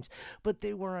times, but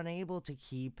they were unable to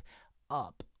keep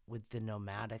up with the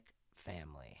nomadic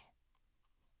family.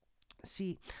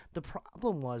 See, the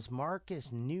problem was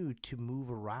Marcus knew to move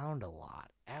around a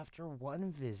lot. After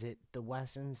one visit, the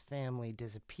Wessons family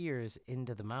disappears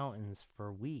into the mountains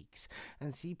for weeks,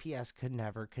 and CPS could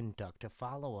never conduct a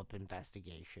follow up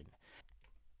investigation.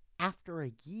 After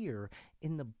a year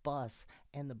in the bus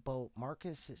and the boat,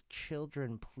 Marcus's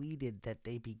children pleaded that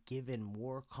they be given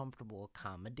more comfortable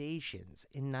accommodations.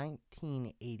 In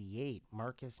 1988,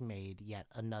 Marcus made yet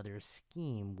another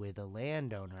scheme with a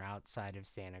landowner outside of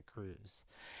Santa Cruz.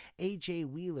 A.J.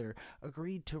 Wheeler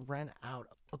agreed to rent out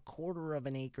a quarter of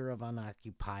an acre of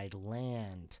unoccupied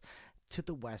land to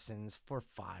the Wessons for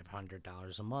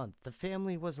 $500 a month. The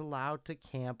family was allowed to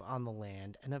camp on the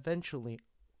land and eventually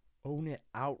own it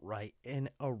outright in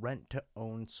a rent to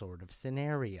own sort of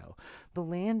scenario. The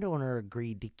landowner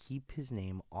agreed to keep his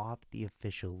name off the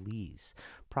official lease,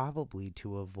 probably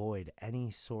to avoid any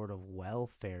sort of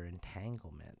welfare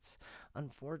entanglements.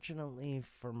 Unfortunately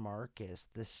for Marcus,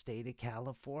 the state of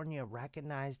California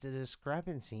recognized a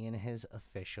discrepancy in his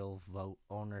official boat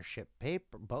ownership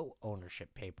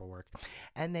paperwork,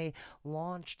 and they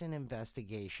launched an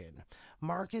investigation.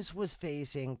 Marcus was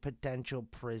facing potential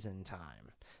prison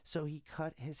time. So he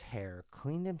cut his hair,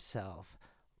 cleaned himself,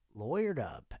 lawyered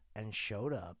up, and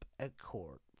showed up at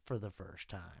court for the first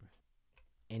time.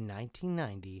 In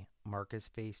 1990, Marcus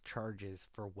faced charges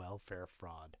for welfare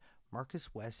fraud.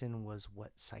 Marcus Wesson was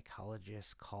what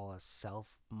psychologists call a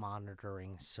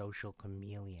self-monitoring social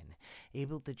chameleon,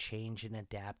 able to change and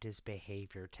adapt his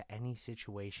behavior to any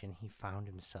situation he found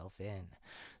himself in.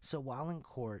 So while in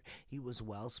court, he was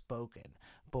well-spoken,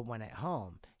 but when at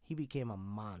home, he became a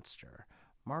monster.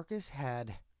 Marcus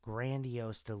had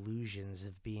grandiose delusions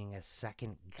of being a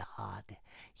second god.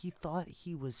 He thought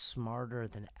he was smarter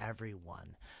than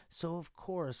everyone. So, of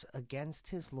course, against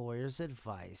his lawyer's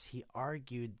advice, he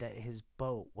argued that his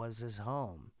boat was his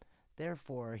home.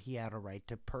 Therefore, he had a right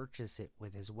to purchase it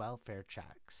with his welfare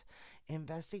checks.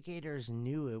 Investigators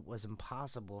knew it was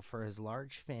impossible for his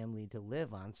large family to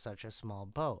live on such a small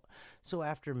boat. So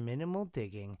after minimal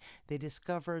digging, they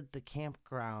discovered the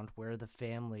campground where the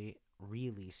family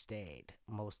really stayed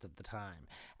most of the time.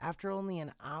 After only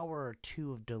an hour or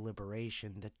two of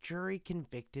deliberation, the jury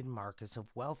convicted Marcus of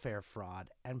welfare fraud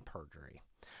and perjury.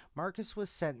 Marcus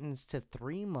was sentenced to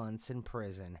 3 months in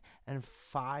prison and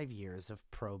 5 years of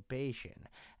probation.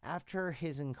 After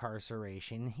his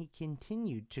incarceration, he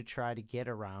continued to try to get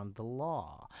around the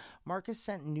law. Marcus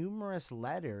sent numerous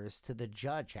letters to the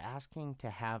judge asking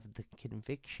to have the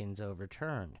convictions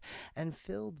overturned and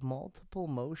filled multiple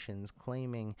motions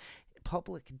claiming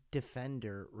public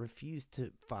defender refused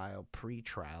to file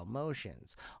pretrial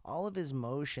motions. All of his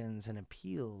motions and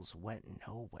appeals went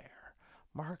nowhere.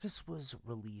 Marcus was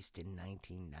released in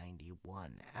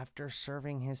 1991 after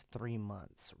serving his 3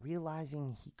 months,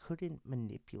 realizing he couldn't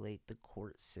manipulate the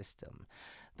court system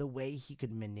the way he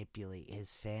could manipulate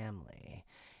his family.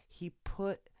 He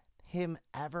put him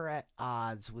ever at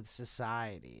odds with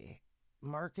society.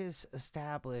 Marcus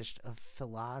established a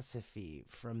philosophy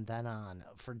from then on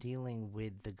for dealing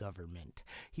with the government.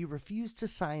 He refused to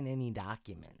sign any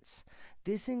documents.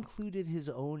 This included his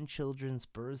own children's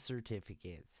birth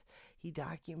certificates. He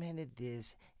documented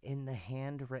this in the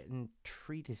handwritten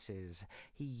treatises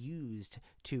he used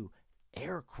to,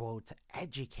 air quotes,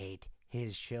 educate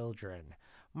his children.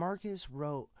 Marcus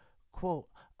wrote, quote,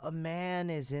 "A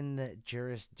man is in the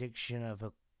jurisdiction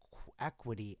of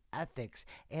equity, ethics,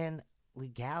 and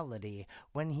legality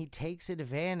when he takes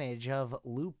advantage of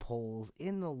loopholes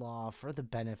in the law for the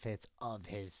benefits of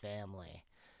his family."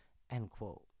 End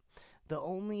quote. The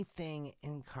only thing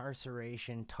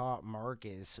incarceration taught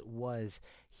Marcus was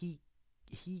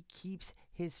he keeps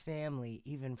his family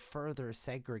even further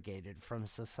segregated from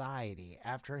society.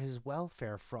 After his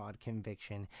welfare fraud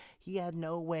conviction, he had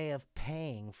no way of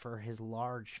paying for his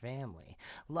large family.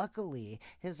 Luckily,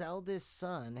 his eldest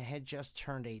son had just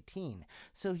turned 18,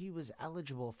 so he was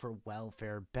eligible for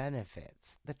welfare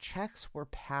benefits. The checks were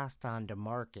passed on to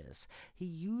Marcus. He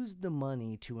used the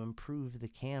money to improve the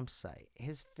campsite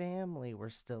his family were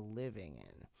still living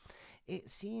in. It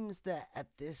seems that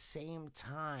at this same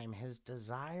time, his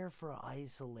desire for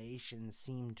isolation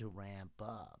seemed to ramp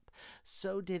up.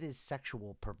 So did his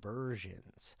sexual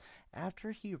perversions.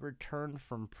 After he returned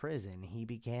from prison, he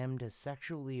began to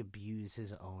sexually abuse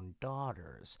his own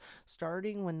daughters,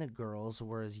 starting when the girls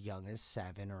were as young as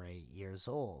 7 or 8 years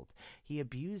old. He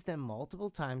abused them multiple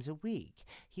times a week.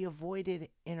 He avoided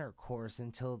intercourse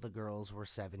until the girls were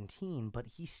 17, but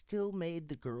he still made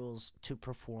the girls to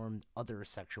perform other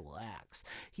sexual acts.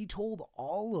 He told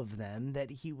all of them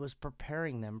that he was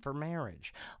preparing them for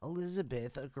marriage.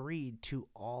 Elizabeth agreed to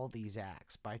all these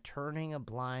acts by turning a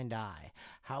blind eye.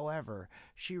 However,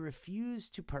 she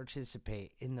refused to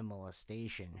participate in the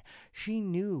molestation. She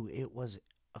knew it was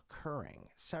occurring.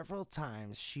 Several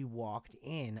times she walked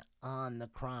in on the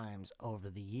crimes over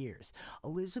the years.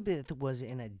 Elizabeth was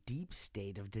in a deep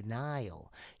state of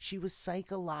denial. She was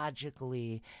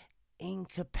psychologically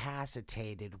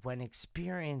incapacitated when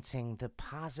experiencing the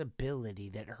possibility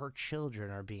that her children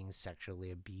are being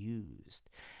sexually abused.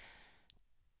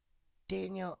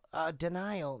 Denial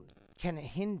can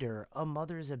hinder a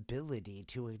mother's ability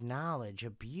to acknowledge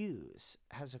abuse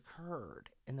has occurred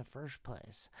in the first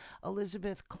place.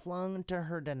 Elizabeth clung to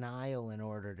her denial in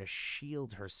order to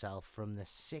shield herself from the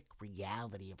sick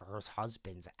reality of her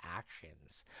husband's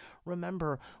actions.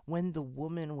 Remember, when the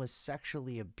woman was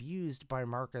sexually abused by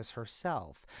Marcus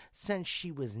herself, since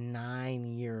she was 9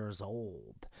 years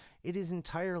old, it is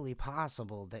entirely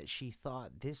possible that she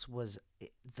thought this was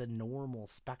the normal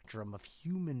spectrum of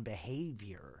human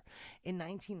behavior. In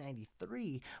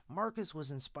 1993, Marcus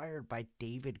was inspired by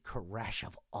David Koresh,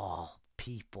 of all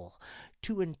people,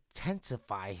 to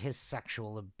intensify his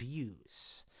sexual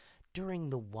abuse. During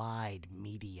the wide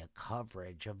media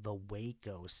coverage of the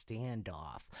Waco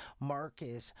standoff,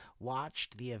 Marcus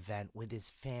watched the event with his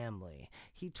family.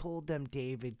 He told them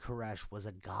David Koresh was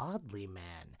a godly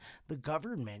man. The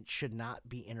government should not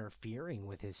be interfering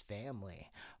with his family.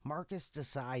 Marcus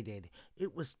decided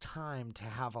it was time to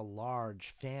have a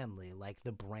large family like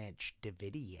the Branch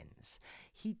Davidians.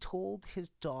 He told his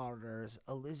daughters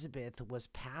Elizabeth was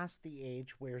past the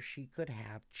age where she could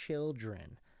have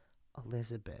children.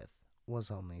 Elizabeth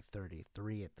was only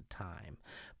 33 at the time,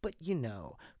 but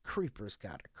creepers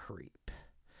gotta creep.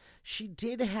 She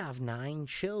did have 9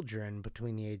 children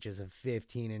between the ages of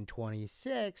 15 and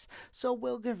 26, so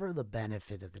we'll give her the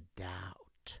benefit of the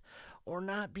doubt. Or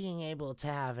not being able to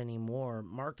have any more,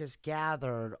 Marcus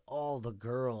gathered all the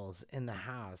girls in the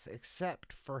house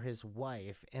except for his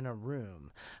wife in a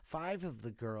room. 5 of the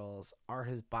girls are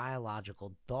his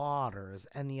biological daughters,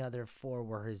 and the other 4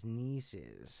 were his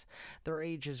nieces. Their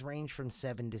ages range from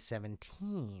 7 to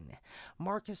 17.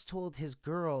 Marcus told his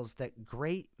girls that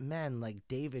great men like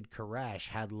David Koresh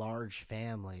had large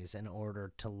families in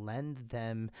order to lend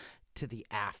them to the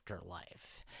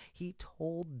afterlife. He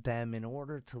told them in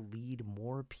order to lead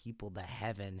more people to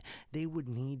heaven, they would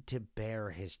need to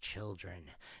bear his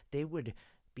children. They would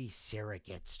be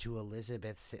surrogates to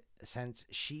Elizabeth since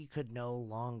she could no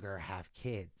longer have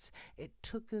kids. It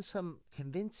took some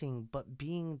convincing, but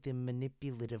being the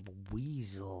manipulative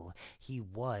weasel he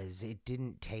was, it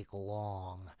didn't take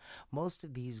long. Most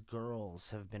of these girls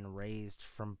have been raised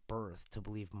from birth to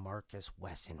believe Marcus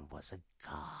Wesson was a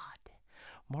god.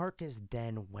 Marcus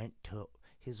then went to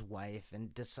his wife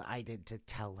and decided to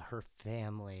tell her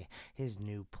family his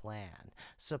new plan.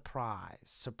 Surprise,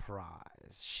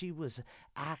 surprise. She was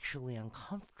actually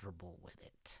uncomfortable with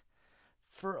it.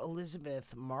 For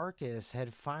Elizabeth, Marcus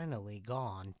had finally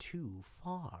gone too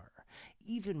far.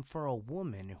 Even for a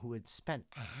woman who had spent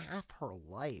half her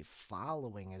life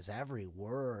following his every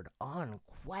word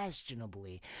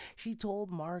unquestionably, she told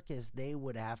Marcus they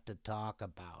would have to talk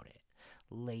about it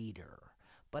later.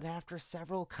 But after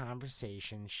several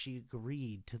conversations, she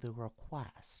agreed to the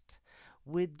request,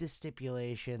 with the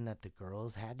stipulation that the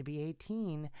girls had to be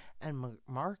 18, and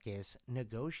Marcus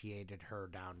negotiated her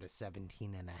down to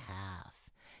 17 and a half.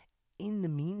 In the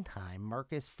meantime,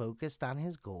 Marcus focused on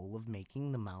his goal of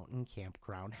making the mountain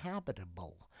campground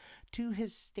habitable to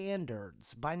his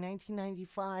standards. By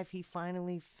 1995, he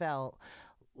finally felt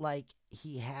like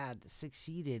he had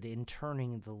succeeded in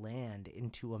turning the land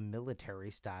into a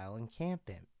military-style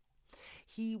encampment.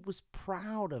 He was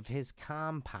proud of his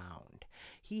compound.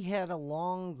 He had a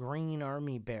long green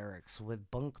army barracks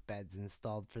with bunk beds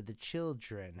installed for the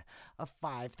children, a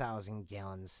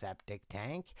 5,000-gallon septic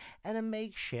tank, and a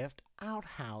makeshift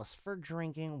outhouse for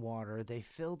drinking water. They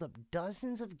filled up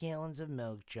dozens of gallons of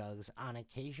milk jugs on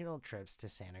occasional trips to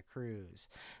Santa Cruz.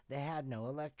 They had no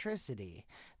electricity.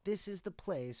 This is the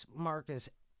place Marcus,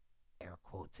 air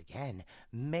quotes again,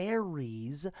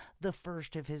 marries the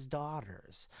first of his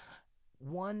daughters,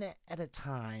 one at a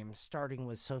time, starting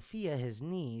with Sophia, his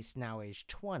niece, now aged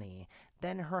 20,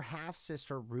 then her half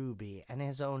sister Ruby, and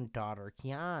his own daughter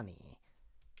Kiani.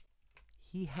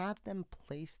 He had them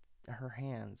place her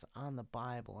hands on the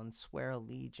Bible and swear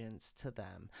allegiance to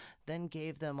them, then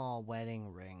gave them all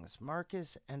wedding rings.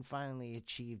 Marcus and finally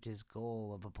achieved his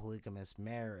goal of a polygamous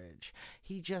marriage.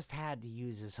 He just had to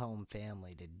use his home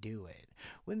family to do it.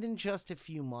 Within just a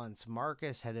few months,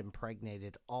 Marcus had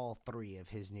impregnated all three of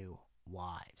his new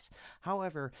wives.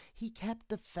 However, he kept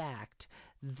the fact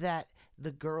that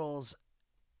the girls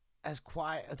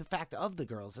the fact of the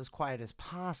girls as quiet as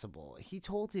possible. He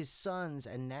told his sons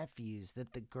and nephews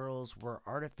that the girls were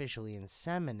artificially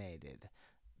inseminated.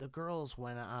 The girls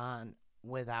went on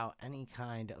without any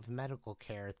kind of medical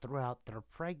care throughout their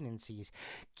pregnancies.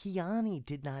 Kiani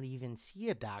did not even see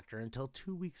a doctor until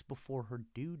 2 weeks before her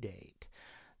due date.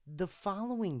 The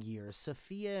following year,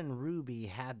 Sophia and Ruby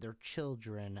had their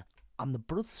children on the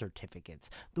birth certificates.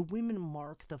 The women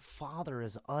mark the father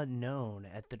as unknown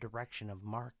at the direction of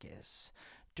Marcus.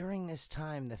 During this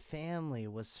time, the family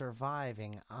was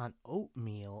surviving on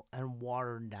oatmeal and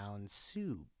watered down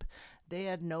soup. They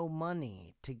had no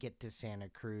money to get to Santa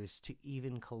Cruz to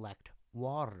even collect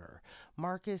water.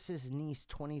 Marcus's niece,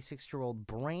 26-year-old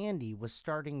Brandy, was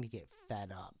starting to get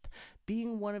fed up.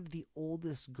 Being one of the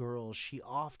oldest girls, she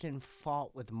often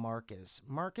fought with Marcus.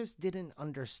 Marcus didn't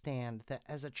understand that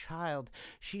as a child,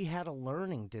 she had a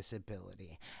learning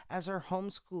disability. As her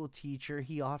homeschool teacher,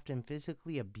 he often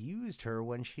physically abused her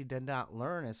when she did not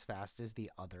learn as fast as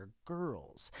the other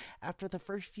girls. After the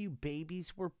first few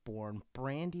babies were born,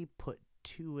 Brandy put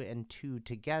two and two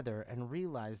together and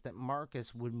realized that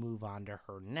Marcus would move on to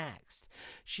her next.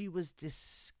 She was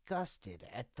disgusted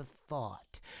at the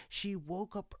thought. She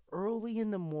woke up early in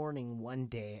the morning one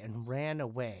day and ran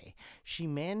away. She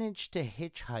managed to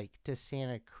hitchhike to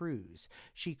Santa Cruz.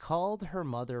 She called her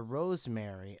mother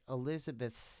Rosemary,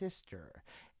 Elizabeth's sister.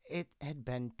 It had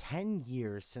been 10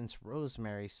 years since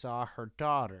Rosemary saw her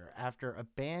daughter after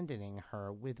abandoning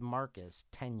her with Marcus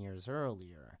 10 years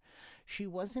earlier. She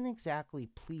wasn't exactly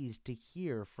pleased to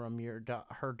hear from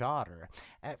her daughter.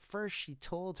 At first, she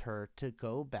told her to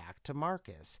go back to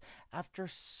Marcus. After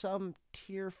some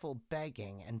tearful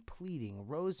begging and pleading,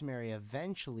 Rosemary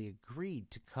eventually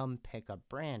agreed to come pick up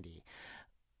Brandy.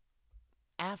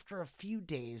 After a few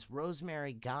days,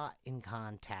 Rosemary got in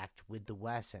contact with the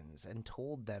Wessons and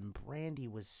told them Brandy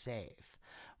was safe.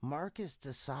 Marcus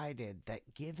decided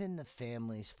that given the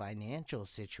family's financial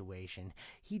situation,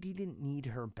 he didn't need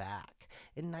her back.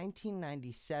 In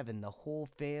 1997, the whole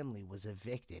family was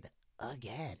evicted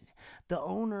again. The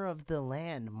owner of the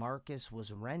land Marcus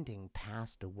was renting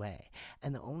passed away,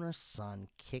 and the owner's son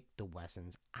kicked the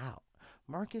Wessons out.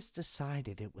 Marcus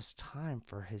decided it was time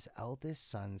for his eldest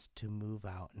sons to move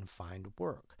out and find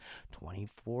work.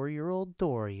 24-year-old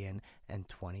Dorian and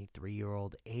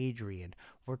 23-year-old Adrian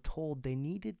were told they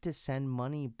needed to send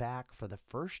money back for the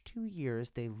first 2 years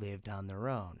they lived on their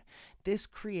own. This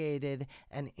created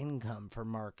an income for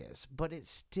Marcus, but it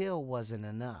still wasn't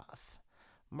enough.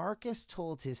 Marcus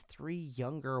told his 3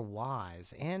 younger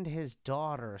wives and his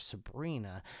daughter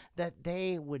Sabrina that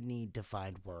they would need to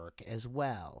find work as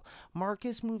well.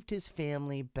 Marcus moved his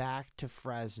family back to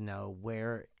Fresno,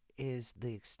 where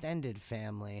the extended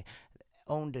family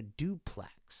owned a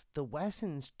duplex. The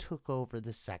Wessons took over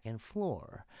the second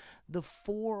floor. The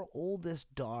 4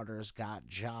 oldest daughters got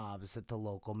jobs at the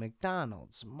local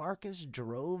McDonald's. Marcus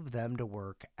drove them to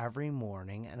work every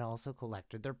morning and also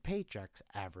collected their paychecks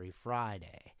every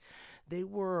Friday. They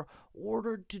were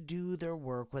ordered to do their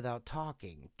work without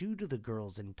talking due to the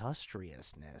girls'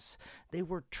 industriousness. They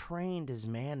were trained as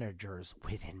managers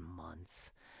within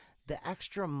months. The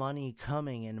extra money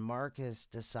coming in, Marcus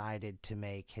decided to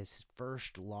make his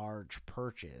first large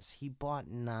purchase. He bought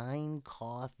 9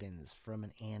 coffins from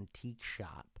an antique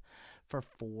shop for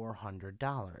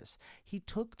 $400. He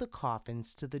took the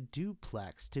coffins to the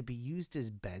duplex to be used as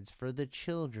beds for the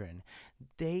children.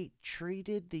 They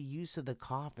treated the use of the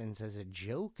coffins as a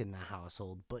joke in the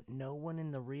household, but no one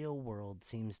in the real world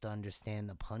seems to understand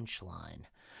the punchline.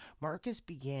 Marcus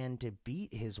began to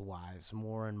beat his wives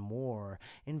more and more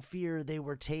in fear they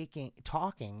were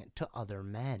talking to other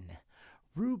men.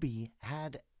 Ruby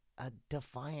had a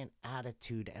defiant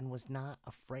attitude and was not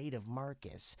afraid of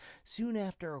Marcus. Soon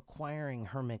after acquiring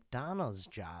her McDonald's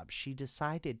job, she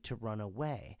decided to run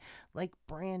away, like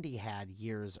Brandy had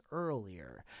years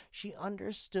earlier. She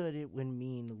understood it would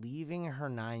mean leaving her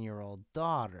 9-year-old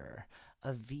daughter,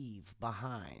 Aviv,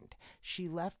 behind. She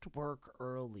left work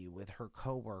early with her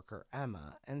coworker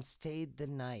Emma and stayed the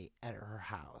night at her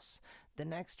house. The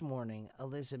next morning,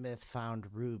 Elizabeth found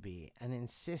Ruby and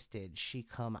insisted she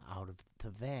come out to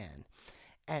the van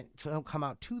and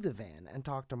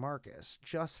talk to Marcus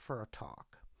just for a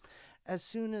talk. As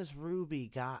soon as Ruby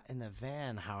got in the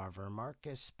van, however,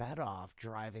 Marcus sped off,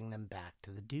 driving them back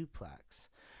to the duplex.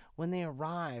 When they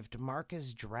arrived,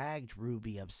 Marcus dragged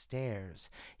Ruby upstairs.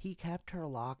 He kept her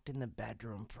locked in the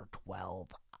bedroom for 12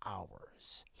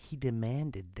 hours. He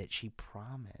demanded that she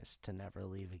promise to never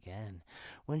leave again.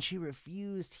 When she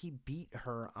refused, he beat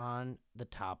her on the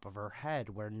top of her head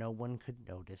where no one could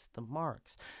notice the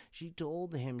marks. She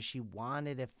told him she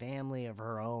wanted a family of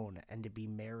her own and to be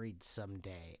married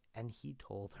someday, and he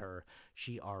told her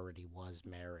she already was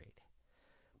married.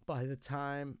 By the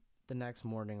time the next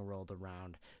morning rolled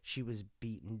around, she was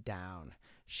beaten down.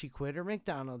 She quit her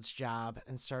McDonald's job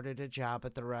and started a job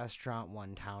at the restaurant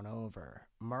one town over.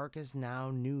 Marcus now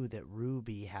knew that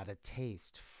Ruby had a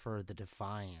taste for the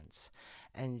defiance,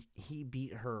 and he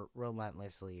beat her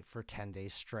relentlessly for 10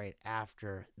 days straight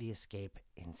after the escape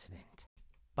incident.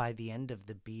 By the end of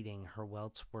the beating, her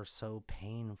welts were so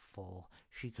painful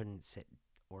she couldn't sit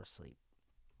or sleep.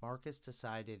 Marcus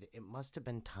decided it must have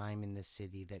been time in the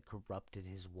city that corrupted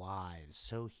his wives,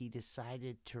 so he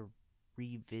decided to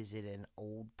revisit an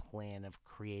old plan of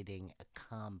creating a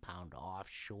compound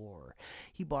offshore.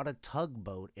 He bought a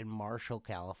tugboat in Marshall,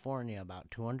 California, about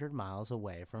 200 miles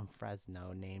away from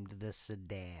Fresno, named the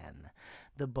Sedan.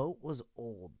 The boat was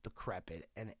old, decrepit,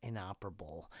 and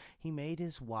inoperable. He made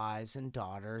his wives and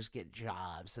daughters get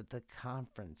jobs at the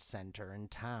conference center in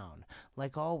town.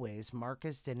 Like always,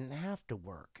 Marcus didn't have to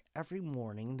work. Every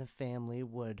morning, the family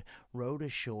would row to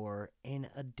shore in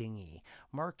a dinghy.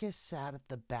 Marcus sat at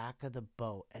the back of the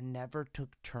boat and never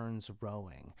took turns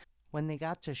rowing. When they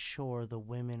got to shore, the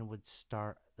women would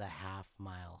start the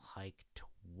half-mile hike to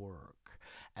work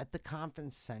at the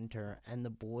conference center, and the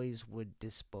boys would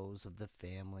dispose of the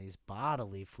family's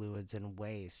bodily fluids and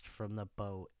waste from the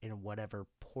boat in whatever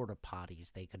porta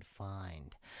potties they could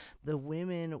find. The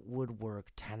women would work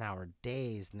 10-hour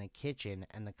days in the kitchen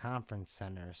and the conference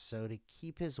center, so to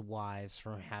keep his wives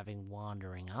from having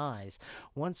wandering eyes,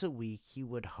 once a week he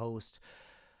would host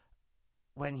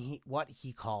what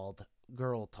he called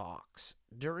girl talks.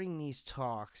 During these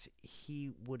talks, he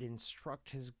would instruct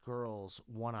his girls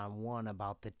one-on-one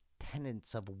about the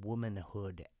tenets of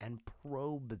womanhood and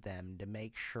probe them to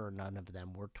make sure none of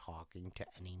them were talking to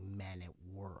any men at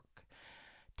work.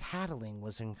 Tattling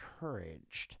was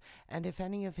encouraged, and if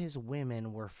any of his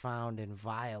women were found in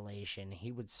violation,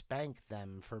 he would spank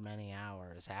them for many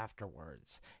hours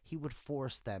afterwards. He would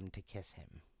force them to kiss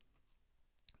him.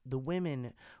 The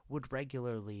women would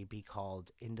regularly be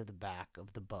called into the back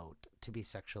of the boat to be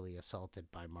sexually assaulted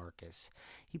by Marcus.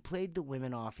 He played the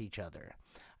women off each other.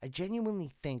 I genuinely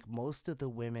think most of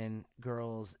the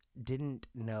girls didn't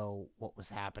know what was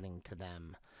happening to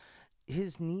them.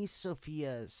 His niece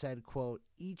Sophia said, quote,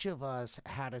 "Each of us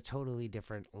had a totally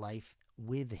different life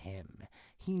with him.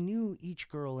 He knew each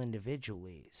girl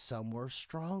individually. Some were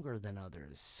stronger than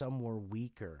others. Some were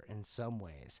weaker in some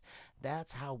ways.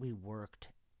 That's how we worked."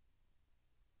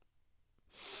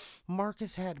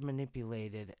 Marcus had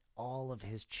manipulated all of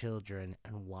his children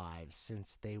and wives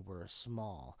since they were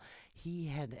small. He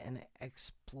had an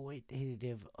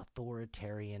exploitative,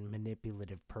 authoritarian,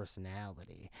 manipulative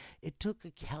personality. It took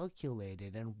a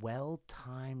calculated and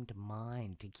well-timed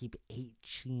mind to keep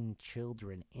 18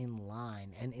 children in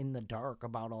line and in the dark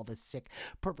about all the sick,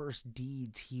 perverse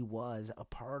deeds he was a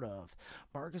part of.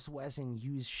 Marcus Wesson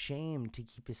used shame to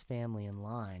keep his family in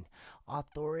line.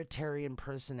 Authoritarian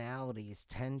personalities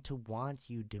tend to want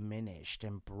you diminished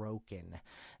and broken.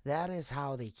 That is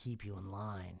how they keep you in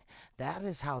line. That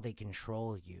is how they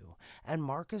control you. And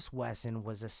Marcus Wesson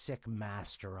was a sick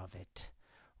master of it.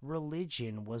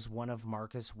 Religion was one of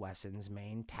Marcus Wesson's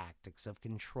main tactics of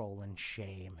control and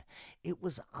shame. It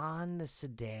was on the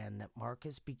Sedan that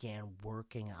Marcus began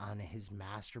working on his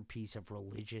masterpiece of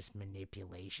religious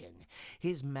manipulation,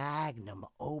 his magnum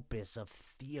opus of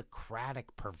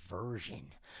theocratic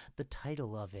perversion. The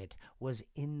title of it was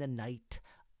In the Night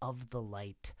of the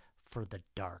Light for the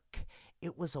Dark.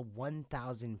 It was a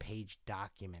 1,000-page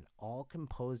document, all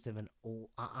composed of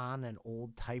on an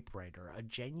old typewriter, a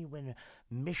genuine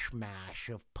mishmash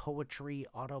of poetry,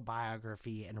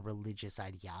 autobiography, and religious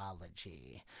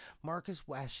ideology. Marcus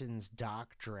Wesson's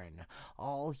doctrine,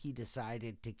 all he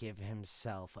decided to give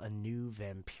himself a new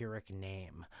vampiric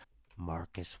name.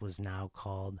 Marcus was now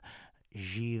called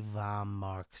Jiva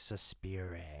Mark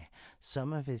Suspire.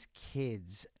 Some of his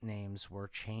kids' names were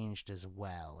changed as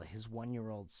well. His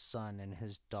 1-year-old son and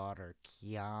his daughter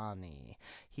Kiani.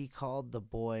 He called the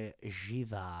boy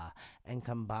Jiva and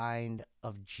combined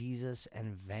of Jesus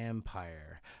and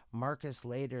vampire. Marcus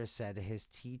later said his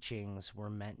teachings were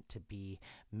meant to be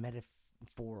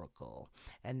metaphorical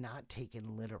and not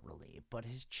taken literally, but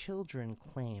his children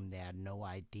claimed they had no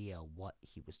idea what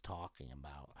he was talking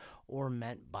about or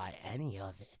meant by any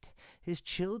of it. His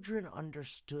children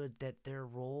understood that their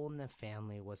role in the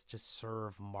family was to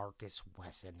serve Marcus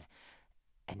Wesson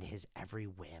and his every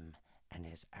whim and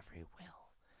his every will.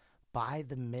 By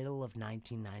the middle of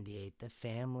 1998, the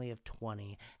family of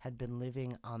 20 had been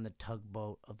living on the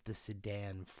tugboat of the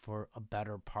Sudan for a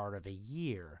better part of a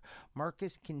year.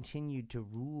 Marcus continued to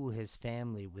rule his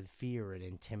family with fear and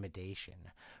intimidation.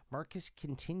 Marcus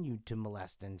continued to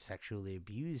molest and sexually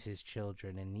abuse his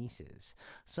children and nieces.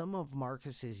 Some of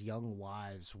Marcus's young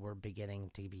wives were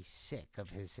beginning to be sick of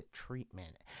his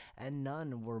treatment, and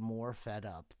none were more fed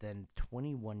up than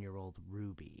 21-year-old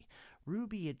Ruby.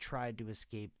 Ruby had tried to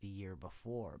escape the year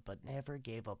before, but never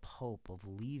gave up hope of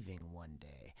leaving one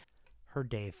day. Her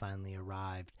day finally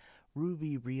arrived.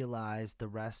 Ruby realized the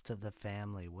rest of the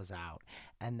family was out,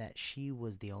 and that she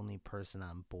was the only person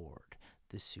on board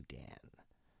the Sudan.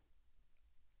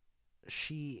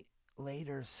 She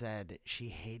later said she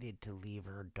hated to leave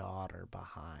her daughter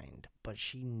behind, but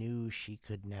she knew she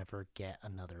could never get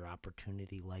another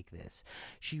opportunity like this.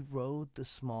 She rowed the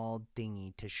small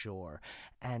dinghy to shore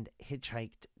and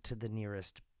hitchhiked to the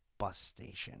nearest bus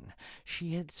station.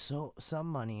 She had some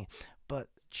money, but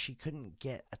she couldn't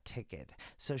get a ticket,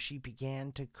 so she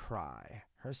began to cry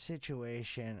her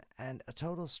situation, and a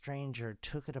total stranger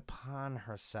took it upon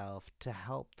herself to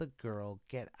help the girl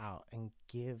get out and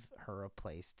give her a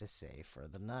place to stay for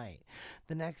the night.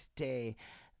 The next day,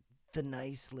 the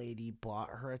nice lady bought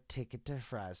her a ticket to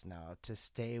Fresno to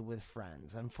stay with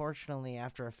friends. Unfortunately,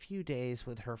 after a few days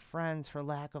with her friends, her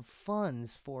lack of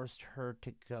funds forced her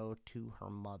to go to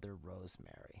her mother,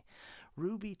 Rosemary.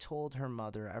 Ruby told her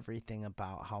mother everything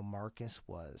about how Marcus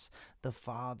was the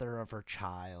father of her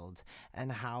child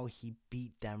and how he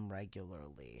beat them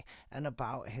regularly, and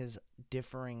about his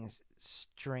differing,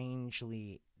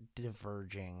 strangely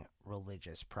diverging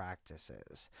religious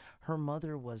practices. Her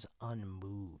mother was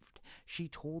unmoved. She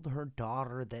told her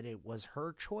daughter that it was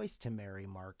her choice to marry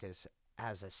Marcus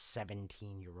as a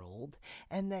 17-year-old,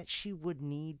 and that she would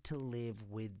need to live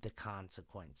with the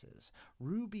consequences.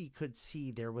 Ruby could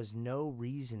see there was no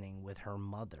reasoning with her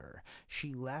mother.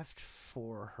 She left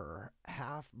for her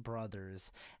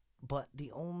half-brothers, but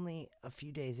only a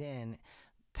few days in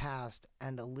passed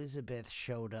and Elizabeth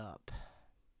showed up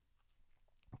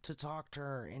to talk to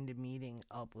her into meeting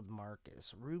up with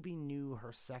Marcus. Ruby knew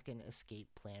her second escape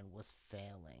plan was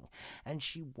failing, and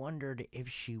she wondered if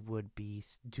she would be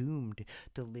doomed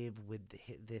to live with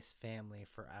this family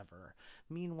forever.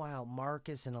 Meanwhile,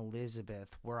 Marcus and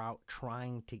Elizabeth were out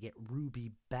trying to get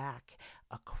Ruby back.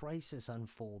 A crisis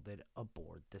unfolded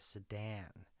aboard the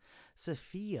Sudan.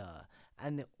 Sophia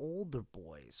and the older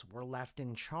boys were left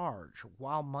in charge,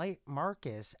 while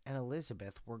Marcus and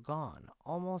Elizabeth were gone.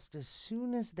 Almost as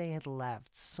soon as they had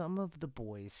left, some of the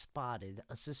boys spotted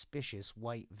a suspicious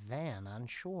white van on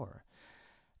shore,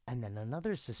 and then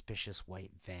another suspicious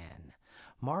white van.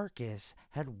 Marcus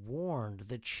had warned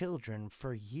the children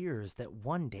for years that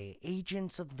one day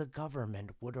agents of the government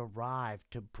would arrive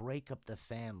to break up the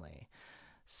family.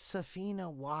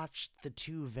 Safina watched the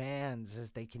two vans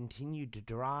as they continued to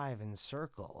drive in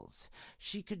circles.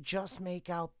 She could just make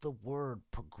out the word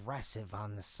progressive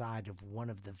on the side of one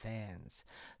of the vans.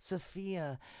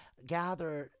 Sophia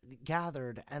gathered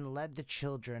and led the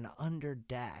children under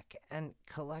deck and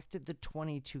collected the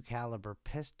 .22 caliber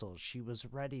pistol she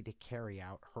was ready to carry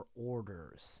out her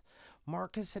orders.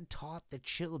 Marcus had taught the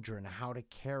children how to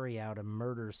carry out a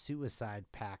murder-suicide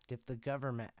pact if the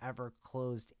government ever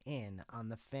closed in on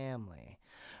the family.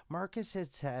 Marcus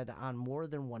had said on more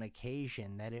than one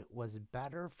occasion that it was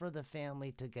better for the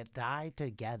family to die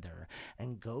together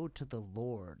and go to the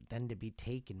Lord than to be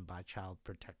taken by Child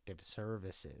Protective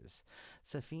Services.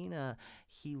 Safina,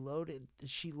 she loaded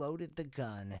the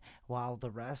gun while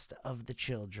the rest of the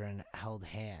children held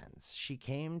hands. She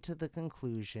came to the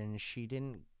conclusion she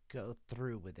didn't go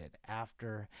through with it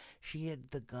after she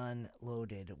had the gun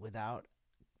loaded without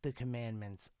the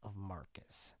commandments of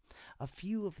Marcus. A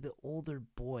few of the older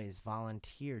boys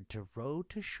volunteered to row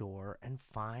to shore and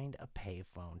find a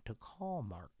payphone to call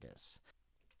Marcus.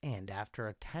 And after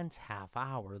a tense half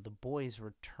hour, the boys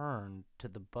returned to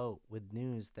the boat with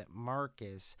news that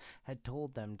Marcus had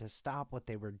told them to stop what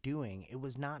they were doing. It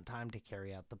was not time to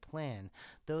carry out the plan.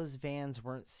 Those vans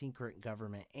weren't secret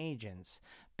government agents.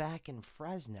 Back in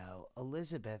Fresno,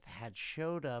 Elizabeth had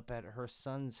showed up at her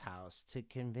son's house to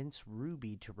convince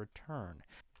Ruby to return.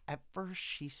 At first,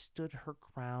 she stood her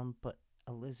ground, but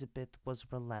Elizabeth was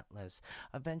relentless.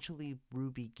 Eventually,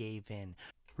 Ruby gave in.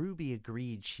 Ruby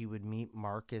agreed she would meet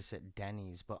Marcus at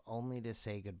Denny's, but only to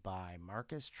say goodbye.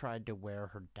 Marcus tried to wear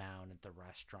her down at the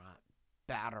restaurant,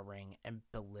 battering and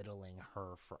belittling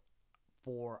her for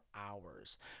 4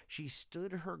 hours. She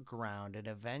stood her ground and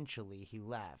eventually he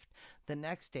left. The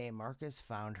next day Marcus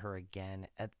found her again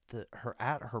at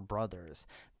her brother's.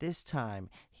 This time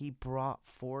he brought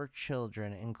 4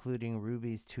 children, including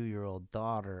Ruby's 2-year-old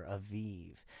daughter,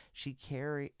 Aviv. She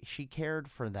cared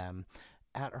for them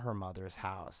at her mother's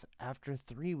house. After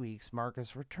 3 weeks,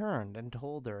 Marcus returned and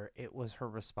told her it was her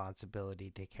responsibility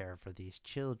to care for these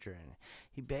children.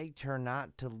 He begged her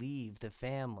not to leave the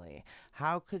family.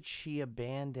 How could she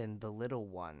abandon the little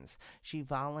ones? She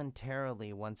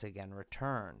voluntarily once again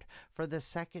returned. For the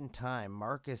second time,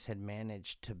 Marcus had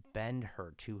managed to bend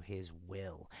her to his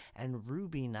will, and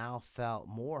Ruby now felt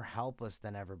more helpless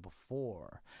than ever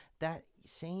before. That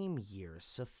same year,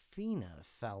 Safina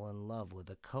fell in love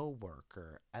with a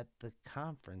co-worker at the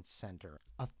conference center.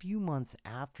 A few months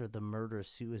after the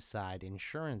murder-suicide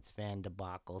insurance van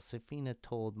debacle, Safina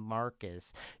told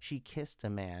Marcus she kissed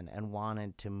a man and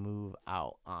wanted to move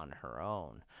out on her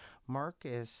own.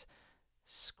 Marcus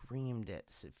screamed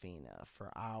at Safina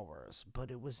for hours,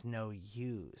 but it was no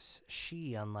use.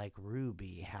 She, unlike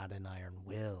Ruby, had an iron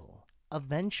will.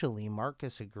 Eventually,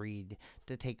 Marcus agreed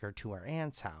to take her to her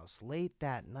aunt's house. Late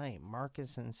that night,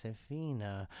 Marcus and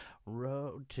Safina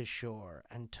rowed to shore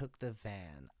and took the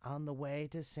van. On the way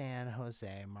to San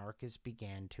Jose, Marcus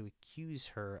began to accuse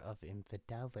her of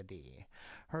infidelity.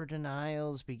 Her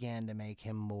denials began to make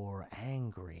him more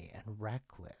angry and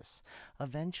reckless.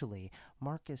 Eventually,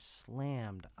 Marcus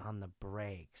slammed on the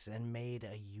brakes and made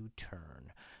a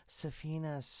U-turn.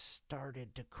 Safina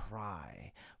started to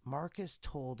cry. Marcus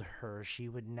told her she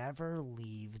would never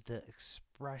leave. The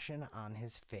expression on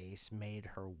his face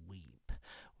made her weep.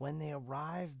 When they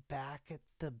arrived back at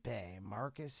the bay,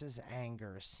 Marcus's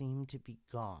anger seemed to be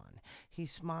gone. He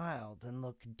smiled and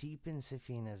looked deep in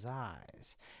Safina's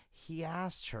eyes. He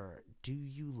asked her, "Do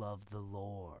you love the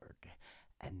Lord?"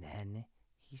 And then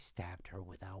he stabbed her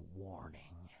without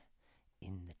warning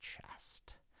in the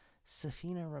chest.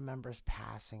 Safina remembers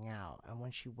passing out, and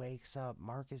when she wakes up,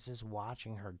 Marcus is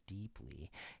watching her deeply.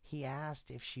 He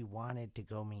asked if she wanted to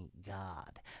go meet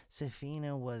God.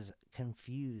 Safina was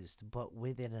confused, but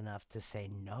with it enough to say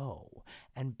no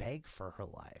and beg for her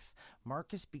life.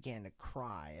 Marcus began to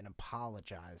cry and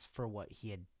apologize for what he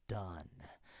had done.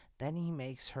 Then he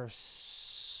makes her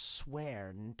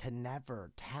swear to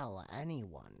never tell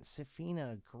anyone.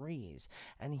 Safina agrees,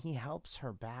 and he helps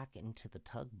her back into the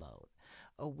tugboat.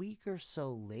 A week or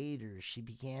so later, she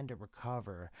began to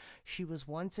recover. She was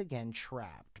once again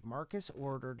trapped. Marcus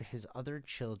ordered his other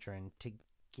children to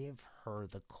give her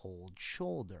the cold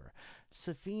shoulder.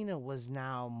 Safina was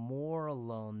now more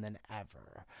alone than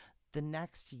ever. The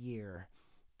next year,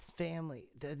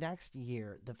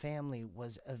 the family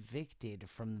was evicted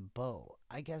from the boat.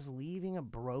 I guess leaving a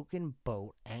broken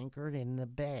boat anchored in the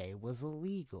bay was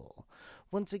illegal.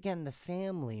 Once again, the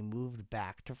family moved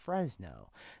back to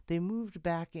Fresno. They moved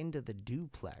back into the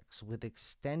duplex with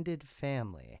extended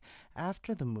family.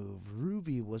 After the move,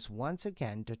 Ruby was once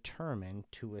again determined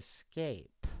to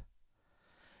escape.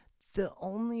 The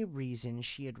only reason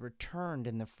she had returned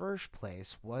in the first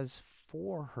place was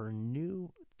for her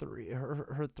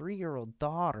her 3-year-old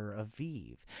daughter,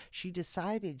 Aviv. She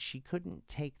decided she couldn't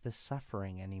take the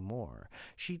suffering anymore.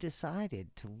 She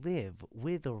decided to live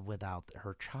with or without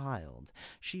her child.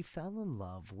 She fell in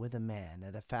love with a man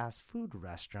at a fast food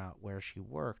restaurant where she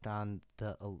worked and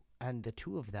the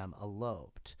two of them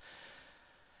eloped.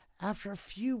 After a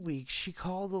few weeks, she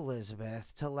called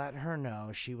Elizabeth to let her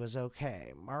know she was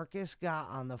okay. Marcus got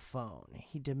on the phone.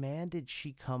 He demanded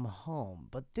she come home,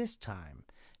 but this time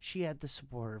she had the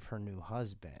support of her new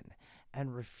husband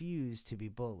and refused to be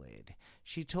bullied.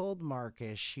 She told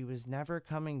Marcus she was never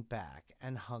coming back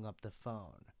and hung up the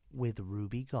phone. With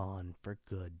Ruby gone for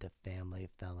good, the family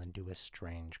fell into a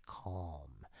strange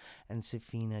calm, and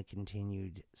Safina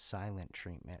continued silent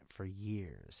treatment for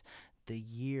years. The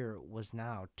year was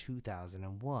now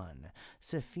 2001.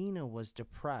 Safina was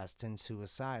depressed and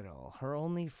suicidal. Her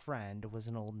only friend was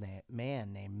an old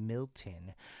man named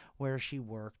Milton, where she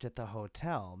worked at the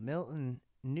hotel. Milton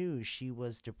knew she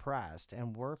was depressed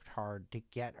and worked hard to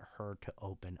get her to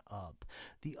open up.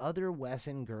 The other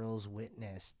Wesson girls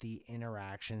witnessed the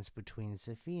interactions between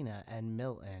Safina and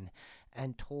Milton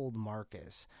and told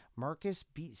Marcus. Marcus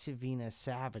beat Savina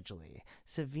savagely.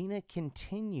 Savina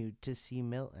continued to see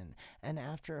Milton, and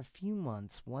after a few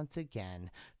months, once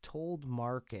again, told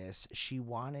Marcus she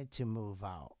wanted to move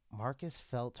out. Marcus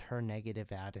felt her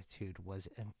negative attitude was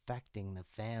infecting the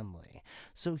family,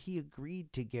 so he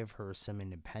agreed to give her some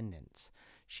independence.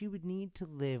 She would need to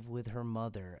live with her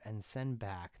mother and send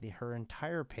back her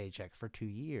entire paycheck for 2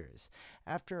 years.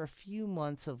 After a few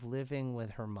months of living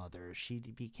with her mother, she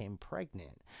became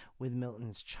pregnant with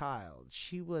Milton's child.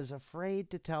 She was afraid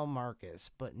to tell Marcus,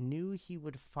 but knew he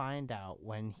would find out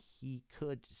when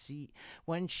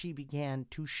she began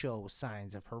to show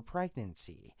signs of her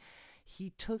pregnancy.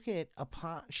 She took it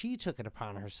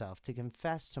upon herself to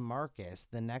confess to Marcus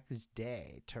the next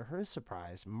day. To her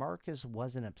surprise, Marcus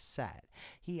wasn't upset.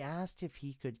 He asked if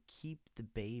he could keep the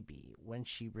baby. When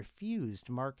she refused,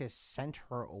 Marcus sent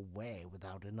her away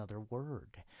without another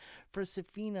word. For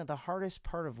Safina, the hardest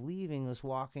part of leaving was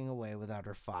walking away without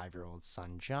her 5-year-old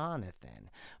son, Jonathan.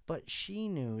 But she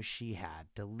knew she had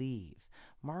to leave.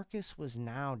 Marcus was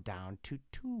now down to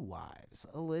 2 wives,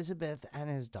 Elizabeth and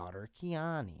his daughter,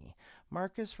 Kiani.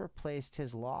 Marcus replaced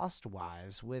his lost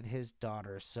wives with his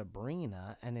daughter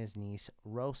Sabrina and his niece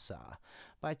Rosa.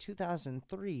 By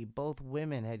 2003, both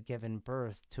women had given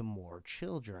birth to more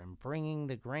children, bringing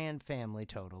the grand family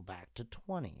total back to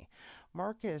 20.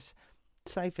 Marcus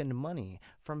siphoned money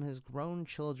from his grown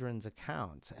children's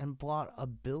accounts and bought a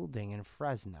building in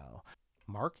Fresno.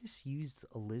 Marcus used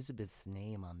Elizabeth's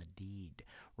name on the deed.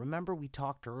 Remember, we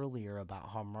talked earlier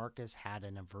about how Marcus had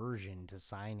an aversion to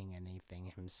signing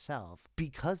anything himself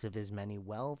because of his many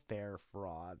welfare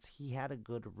frauds. He had a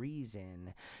good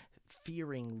reason,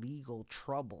 fearing legal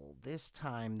trouble. This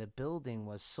time, the building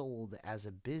was sold as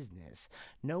a business.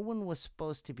 No one was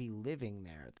supposed to be living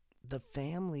there. The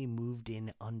family moved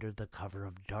in under the cover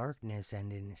of darkness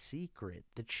and in secret.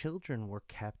 The children were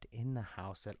kept in the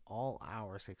house at all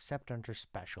hours except under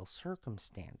special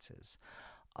circumstances.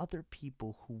 Other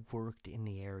people who worked in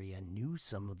the area knew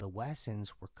some of the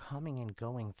Wessons were coming and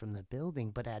going from the building,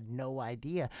 but had no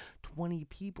idea 20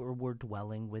 people were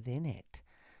dwelling within it.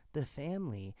 The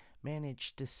family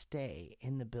managed to stay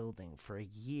in the building for a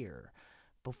year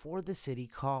before the city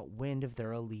caught wind of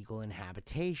their illegal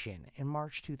inhabitation. In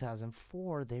March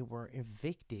 2004, they were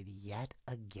evicted yet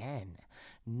again.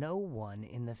 No one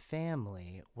in the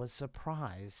family was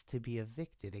surprised to be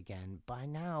evicted again. By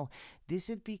now, this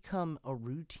had become a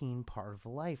routine part of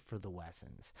life for the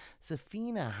Wessons.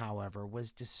 Safina, however,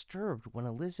 was disturbed when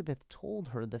Elizabeth told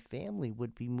her the family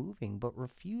would be moving, but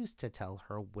refused to tell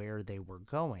her where they were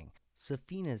going.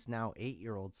 Safina's now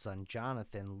 8-year-old son,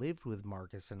 Jonathan, lived with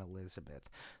Marcus and Elizabeth,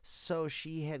 so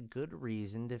she had good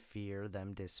reason to fear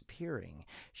them disappearing.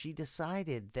 She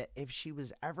decided that if she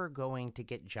was ever going to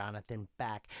get Jonathan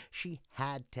back, she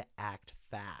had to act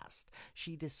fast.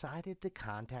 She decided to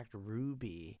contact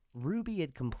Ruby. Ruby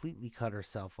had completely cut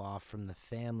herself off from the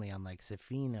family, unlike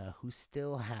Safina, who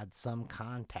still had some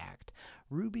contact.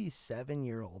 Ruby's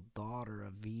 7-year-old daughter,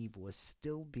 Aviv, was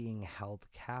still being held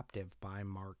captive by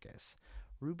Marcus.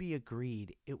 Ruby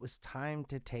agreed it was time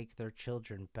to take their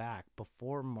children back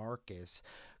before Marcus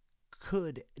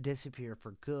could disappear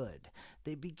for good.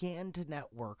 They began to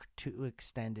network to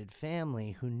extended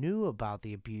family who knew about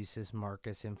the abuses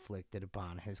Marcus inflicted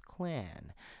upon his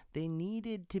clan. They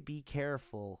needed to be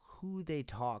careful who they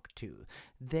talked to.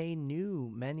 They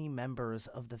knew many members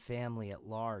of the family at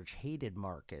large hated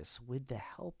Marcus. With the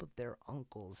help of their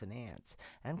uncles and aunts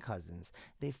and cousins,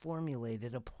 they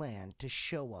formulated a plan to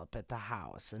show up at the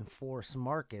house and force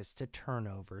Marcus to turn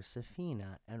over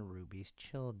Safina and Ruby's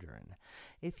children.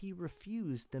 If he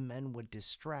refused, the men would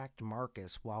distract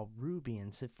Marcus while Ruby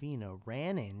and Safina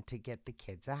ran in to get the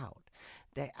kids out.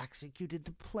 They executed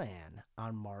the plan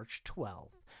on March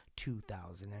 12th,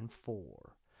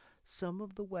 2004. Some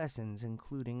of the Wessons,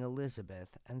 including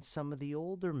Elizabeth and some of the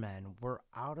older men, were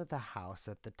out of the house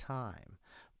at the time,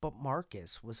 but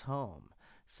Marcus was home.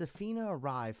 Safina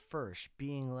arrived first,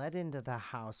 being let into the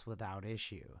house without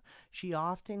issue. She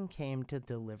often came to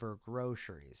deliver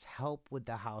groceries, help with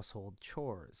the household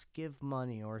chores, give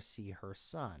money, or see her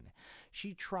son.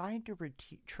 She tried to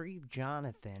retrieve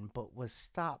Jonathan, but was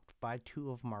stopped by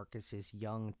two of Marcus's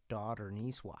young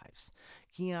daughter-niece wives,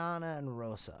 Kiana and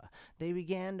Rosa. They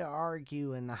began to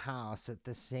argue in the house. At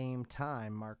the same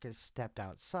time, Marcus stepped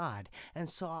outside and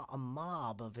saw a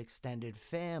mob of extended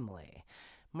family.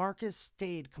 Marcus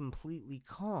stayed completely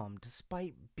calm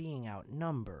despite being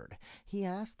outnumbered. He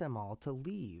asked them all to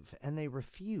leave, and they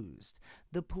refused.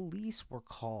 The police were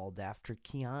called after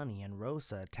Kiani and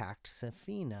Rosa attacked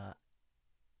Safina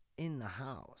in the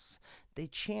house. They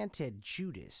chanted,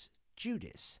 "Judas,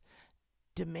 Judas,"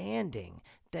 demanding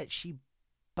that she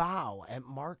bow at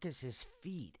Marcus's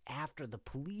feet after the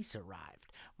police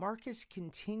arrived. Marcus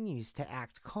continues to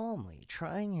act calmly,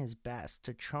 trying his best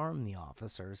to charm the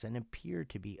officers and appear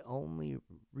to be only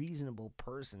reasonable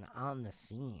person on the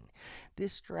scene.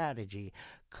 This strategy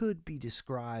could be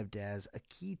described as a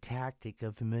key tactic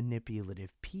of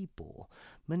manipulative people.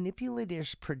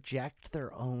 Manipulators project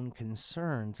their own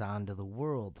concerns onto the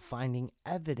world, finding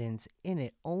evidence in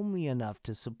it only enough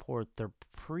to support their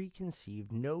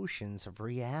preconceived notions of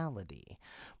reality.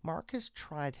 Marcus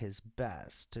tried his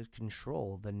best to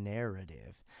control the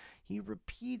narrative. He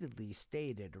repeatedly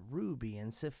stated Ruby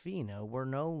and Safina were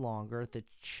no longer the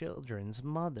children's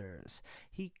mothers.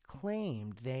 He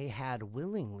claimed they had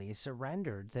willingly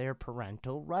surrendered their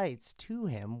parental rights to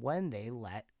him when they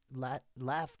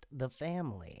left the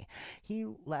family. He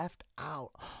left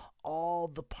out all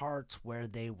the parts where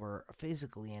they were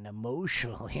physically and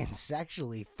emotionally and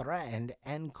sexually threatened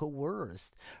and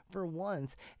coerced. For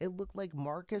once, it looked like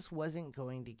Marcus wasn't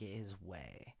going to get his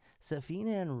way.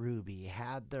 Safina and Ruby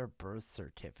had their birth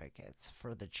certificates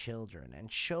for the children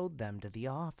and showed them to the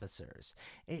officers.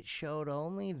 It showed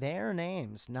only their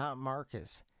names, not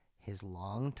Marcus. His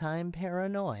longtime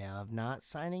paranoia of not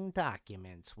signing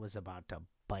documents was about to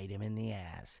bite him in the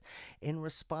ass. In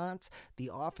response, the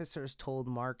officers told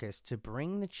Marcus to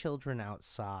bring the children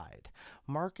outside.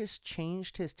 Marcus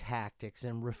changed his tactics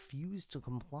and refused to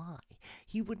comply.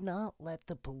 He would not let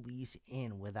the police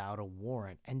in without a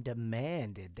warrant and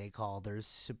demanded they call their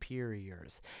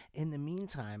superiors. In the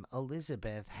meantime,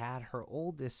 Elizabeth had her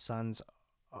oldest sons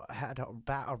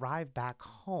arrived back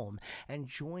home and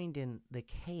joined in the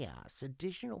chaos.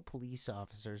 Additional police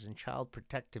officers and child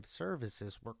protective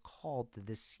services were called to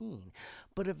the scene,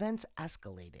 but events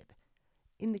escalated.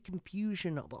 In the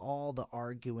confusion of all the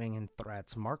arguing and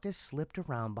threats, Marcus slipped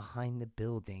around behind the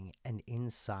building and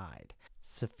inside.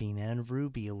 Safina and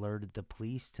Ruby alerted the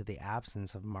police to the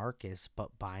absence of Marcus,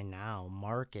 but by now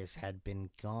Marcus had been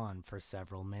gone for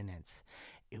several minutes.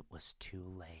 It was too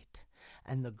late,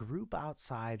 and the group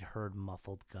outside heard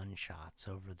muffled gunshots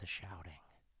over the shouting.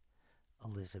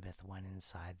 Elizabeth went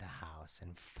inside the house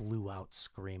and flew out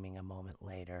screaming. A moment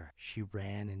later, she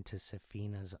ran into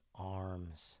Safina's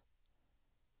arms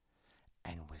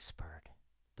and whispered,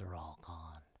 "They're all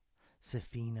gone."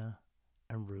 Safina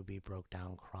and Ruby broke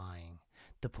down crying.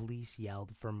 The police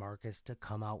yelled for Marcus to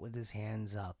come out with his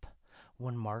hands up.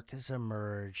 When Marcus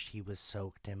emerged, he was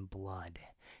soaked in blood.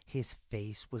 His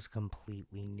face was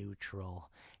completely neutral.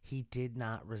 He did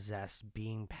not resist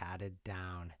being patted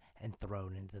down and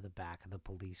thrown into the back of the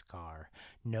police car.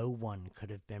 No one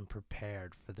could have been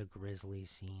prepared for the grisly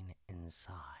scene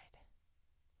inside.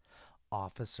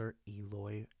 Officer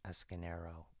Eloy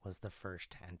Escanero was the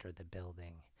first to enter the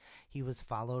building. He was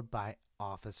followed by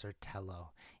Officer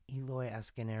Tello. Eloy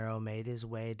Escanero made his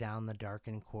way down the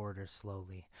darkened corridor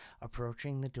slowly,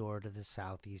 approaching the door to the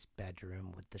southeast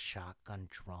bedroom with the shotgun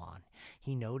drawn.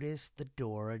 He noticed the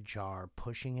door ajar.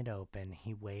 Pushing it open,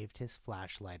 he waved his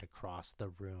flashlight across the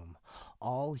room.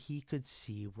 All he could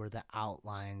see were the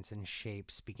outlines and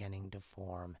shapes beginning to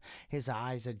form. His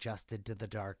eyes adjusted to the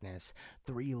darkness.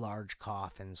 3 large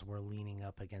coffins were leaning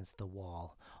up against the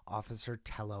wall. Officer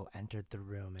Tello entered the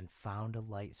room and found a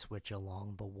light switch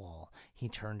along the wall. He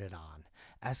turned it on.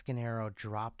 Escanero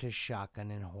dropped his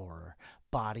shotgun in horror.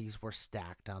 Bodies were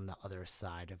stacked on the other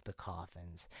side of the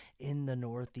coffins. In the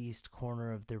northeast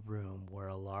corner of the room, where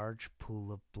a large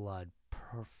pool of blood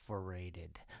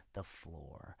perforated the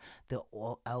floor. The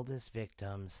eldest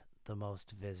victims, the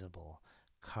most visible,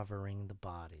 covering the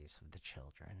bodies of the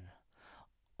children.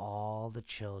 All the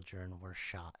children were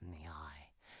shot in the eye,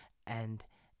 and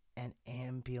an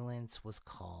ambulance was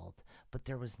called, but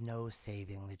there was no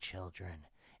saving the children.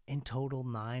 In total,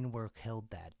 9 were killed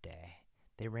that day.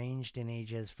 They ranged in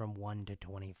ages from 1 to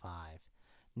 25.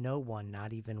 No one,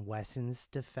 not even Wesson's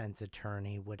defense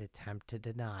attorney, would attempt to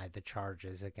deny the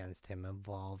charges against him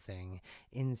involving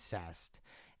incest.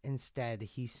 Instead,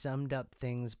 he summed up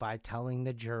things by telling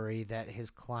the jury that his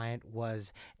client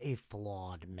was a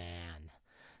flawed man.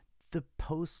 The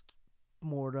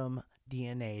post-mortem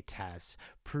DNA tests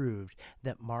proved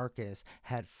that Marcus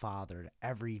had fathered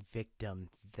every victim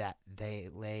that they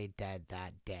lay dead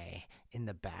that day in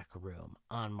the back room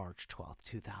on March 12,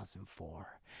 2004.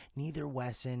 Neither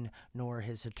Wesson nor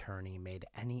his attorney made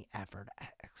any effort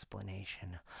at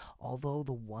explanation, although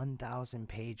the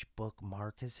 1,000-page book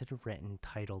Marcus had written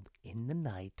titled In the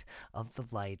Night of the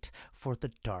Light for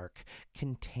the Dark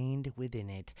contained within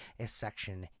it a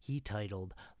section he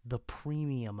titled The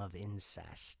Premium of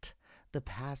Incest. The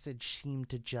passage seemed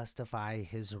to justify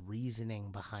his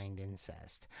reasoning behind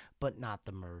incest, but not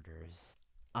the murders.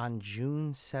 On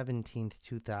June 17,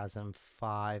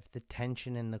 2005, the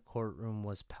tension in the courtroom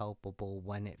was palpable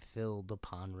when it filled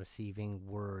upon receiving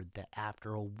word that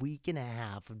after a week and a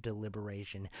half of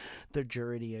deliberation, the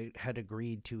jury had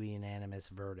agreed to a unanimous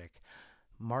verdict.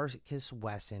 Marcus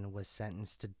Wesson was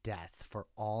sentenced to death for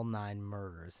all 9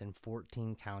 murders and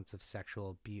 14 counts of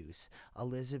sexual abuse.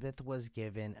 Elizabeth was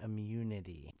given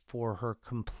immunity for her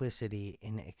complicity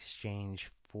in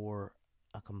exchange for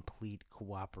a complete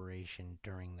cooperation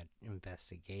during the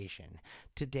investigation.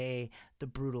 Today, the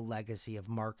brutal legacy of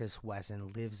Marcus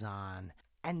Wesson lives on,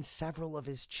 and several of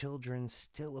his children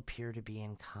still appear to be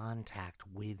in contact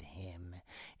with him.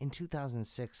 In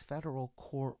 2006, federal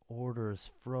court orders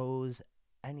froze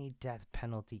any death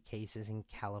penalty cases in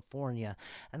California,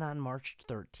 and on March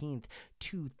 13th,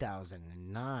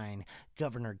 2009,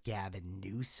 Governor Gavin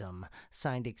Newsom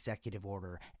signed Executive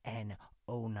Order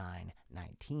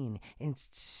N-0919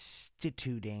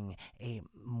 instituting a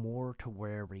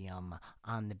moratorium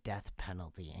on the death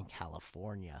penalty in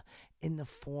California in the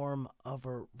form of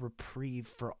a reprieve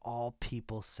for all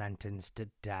people sentenced to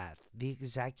death. The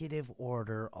executive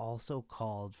order also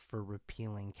called for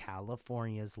repealing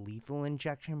California's lethal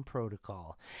injection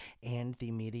protocol and the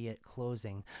immediate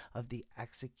closing of the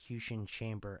execution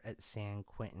chamber at San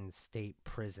Quentin State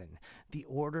Prison. The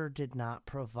order did not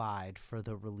provide for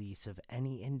the release of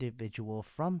any individual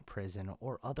from prison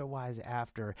or otherwise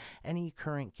after any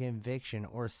current conviction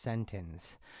or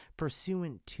sentence.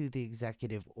 Pursuant to the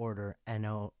executive order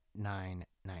N-0919,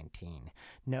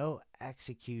 no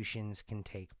executions can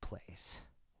take place.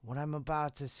 What I'm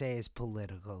about to say is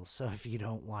political, so if you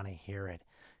don't want to hear it,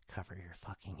 cover your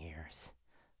fucking ears.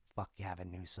 Fuck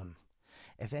Gavin Newsom.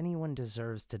 If anyone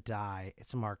deserves to die,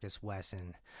 it's Marcus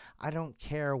Wesson. I don't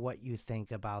care what you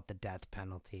think about the death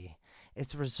penalty.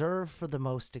 It's reserved for the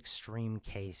most extreme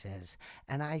cases,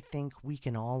 and I think we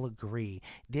can all agree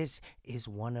this is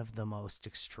one of the most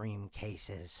extreme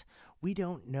cases. We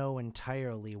don't know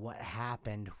entirely what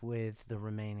happened with the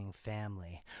remaining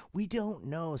family. We don't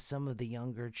know some of the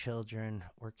younger children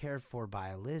were cared for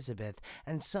by Elizabeth,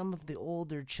 and some of the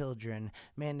older children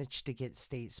managed to get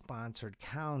state-sponsored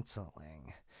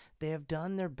counseling. They have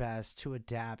done their best to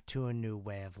adapt to a new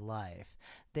way of life.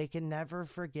 They can never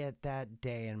forget that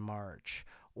day in March,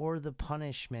 or the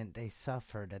punishment they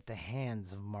suffered at the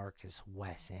hands of Marcus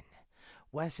Wesson.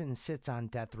 Wesson sits on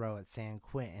death row at San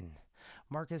Quentin.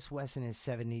 Marcus Wesson is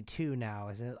 72 now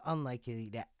and is unlikely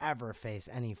to ever face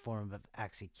any form of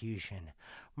execution.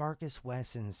 Marcus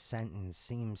Wesson's sentence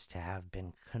seems to have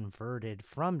been converted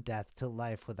from death to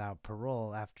life without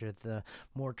parole after the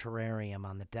moratorium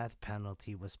on the death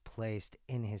penalty was placed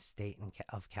in his state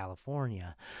of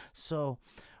California. So,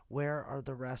 where are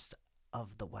the rest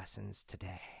of the Wessons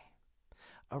today?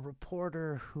 A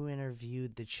reporter who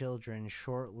interviewed the children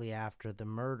shortly after the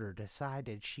murder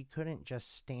decided she couldn't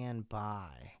just stand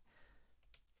by.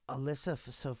 Alyssa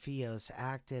Sofios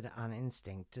acted on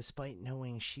instinct despite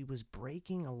knowing she was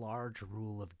breaking a large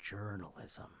rule of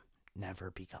journalism: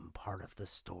 never become part of the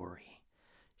story.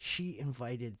 She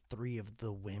invited 3 of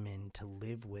the women to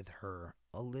live with her.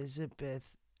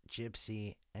 Elizabeth,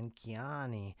 Gypsy, and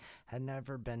Kiani had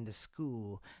never been to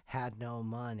school, had no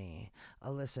money.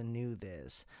 Alyssa knew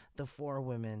this. The 4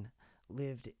 women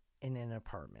lived in an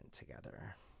apartment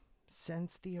together.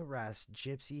 Since the arrest,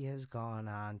 Gypsy has gone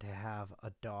on to have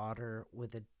a daughter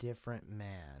with a different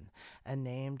man and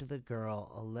named the girl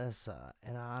Alyssa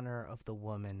in honor of the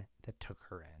woman that took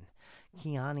her in.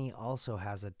 Kiani also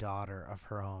has a daughter of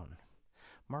her own.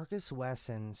 Marcus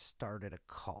Wesson started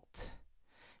a cult.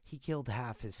 He killed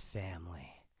half his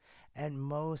family, and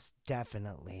most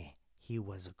definitely, he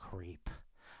was a creep.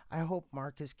 I hope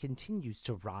Marcus continues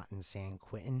to rot in San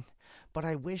Quentin, but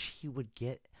I wish he would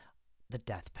get the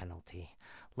death penalty,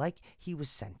 like he was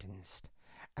sentenced.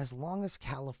 As long as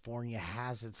California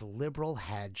has its liberal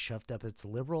head shoved up its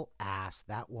liberal ass,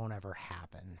 that won't ever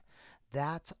happen.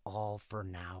 That's all for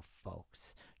now,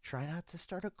 folks. Try not to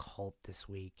start a cult this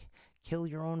week, kill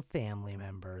your own family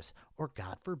members, or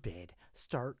God forbid,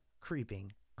 start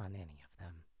creeping on any of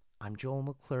them. I'm Joel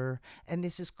McClure, and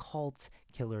this is Cults,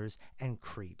 Killers, and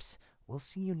Creeps. We'll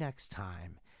see you next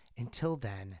time. Until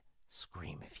then,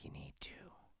 scream if you need to.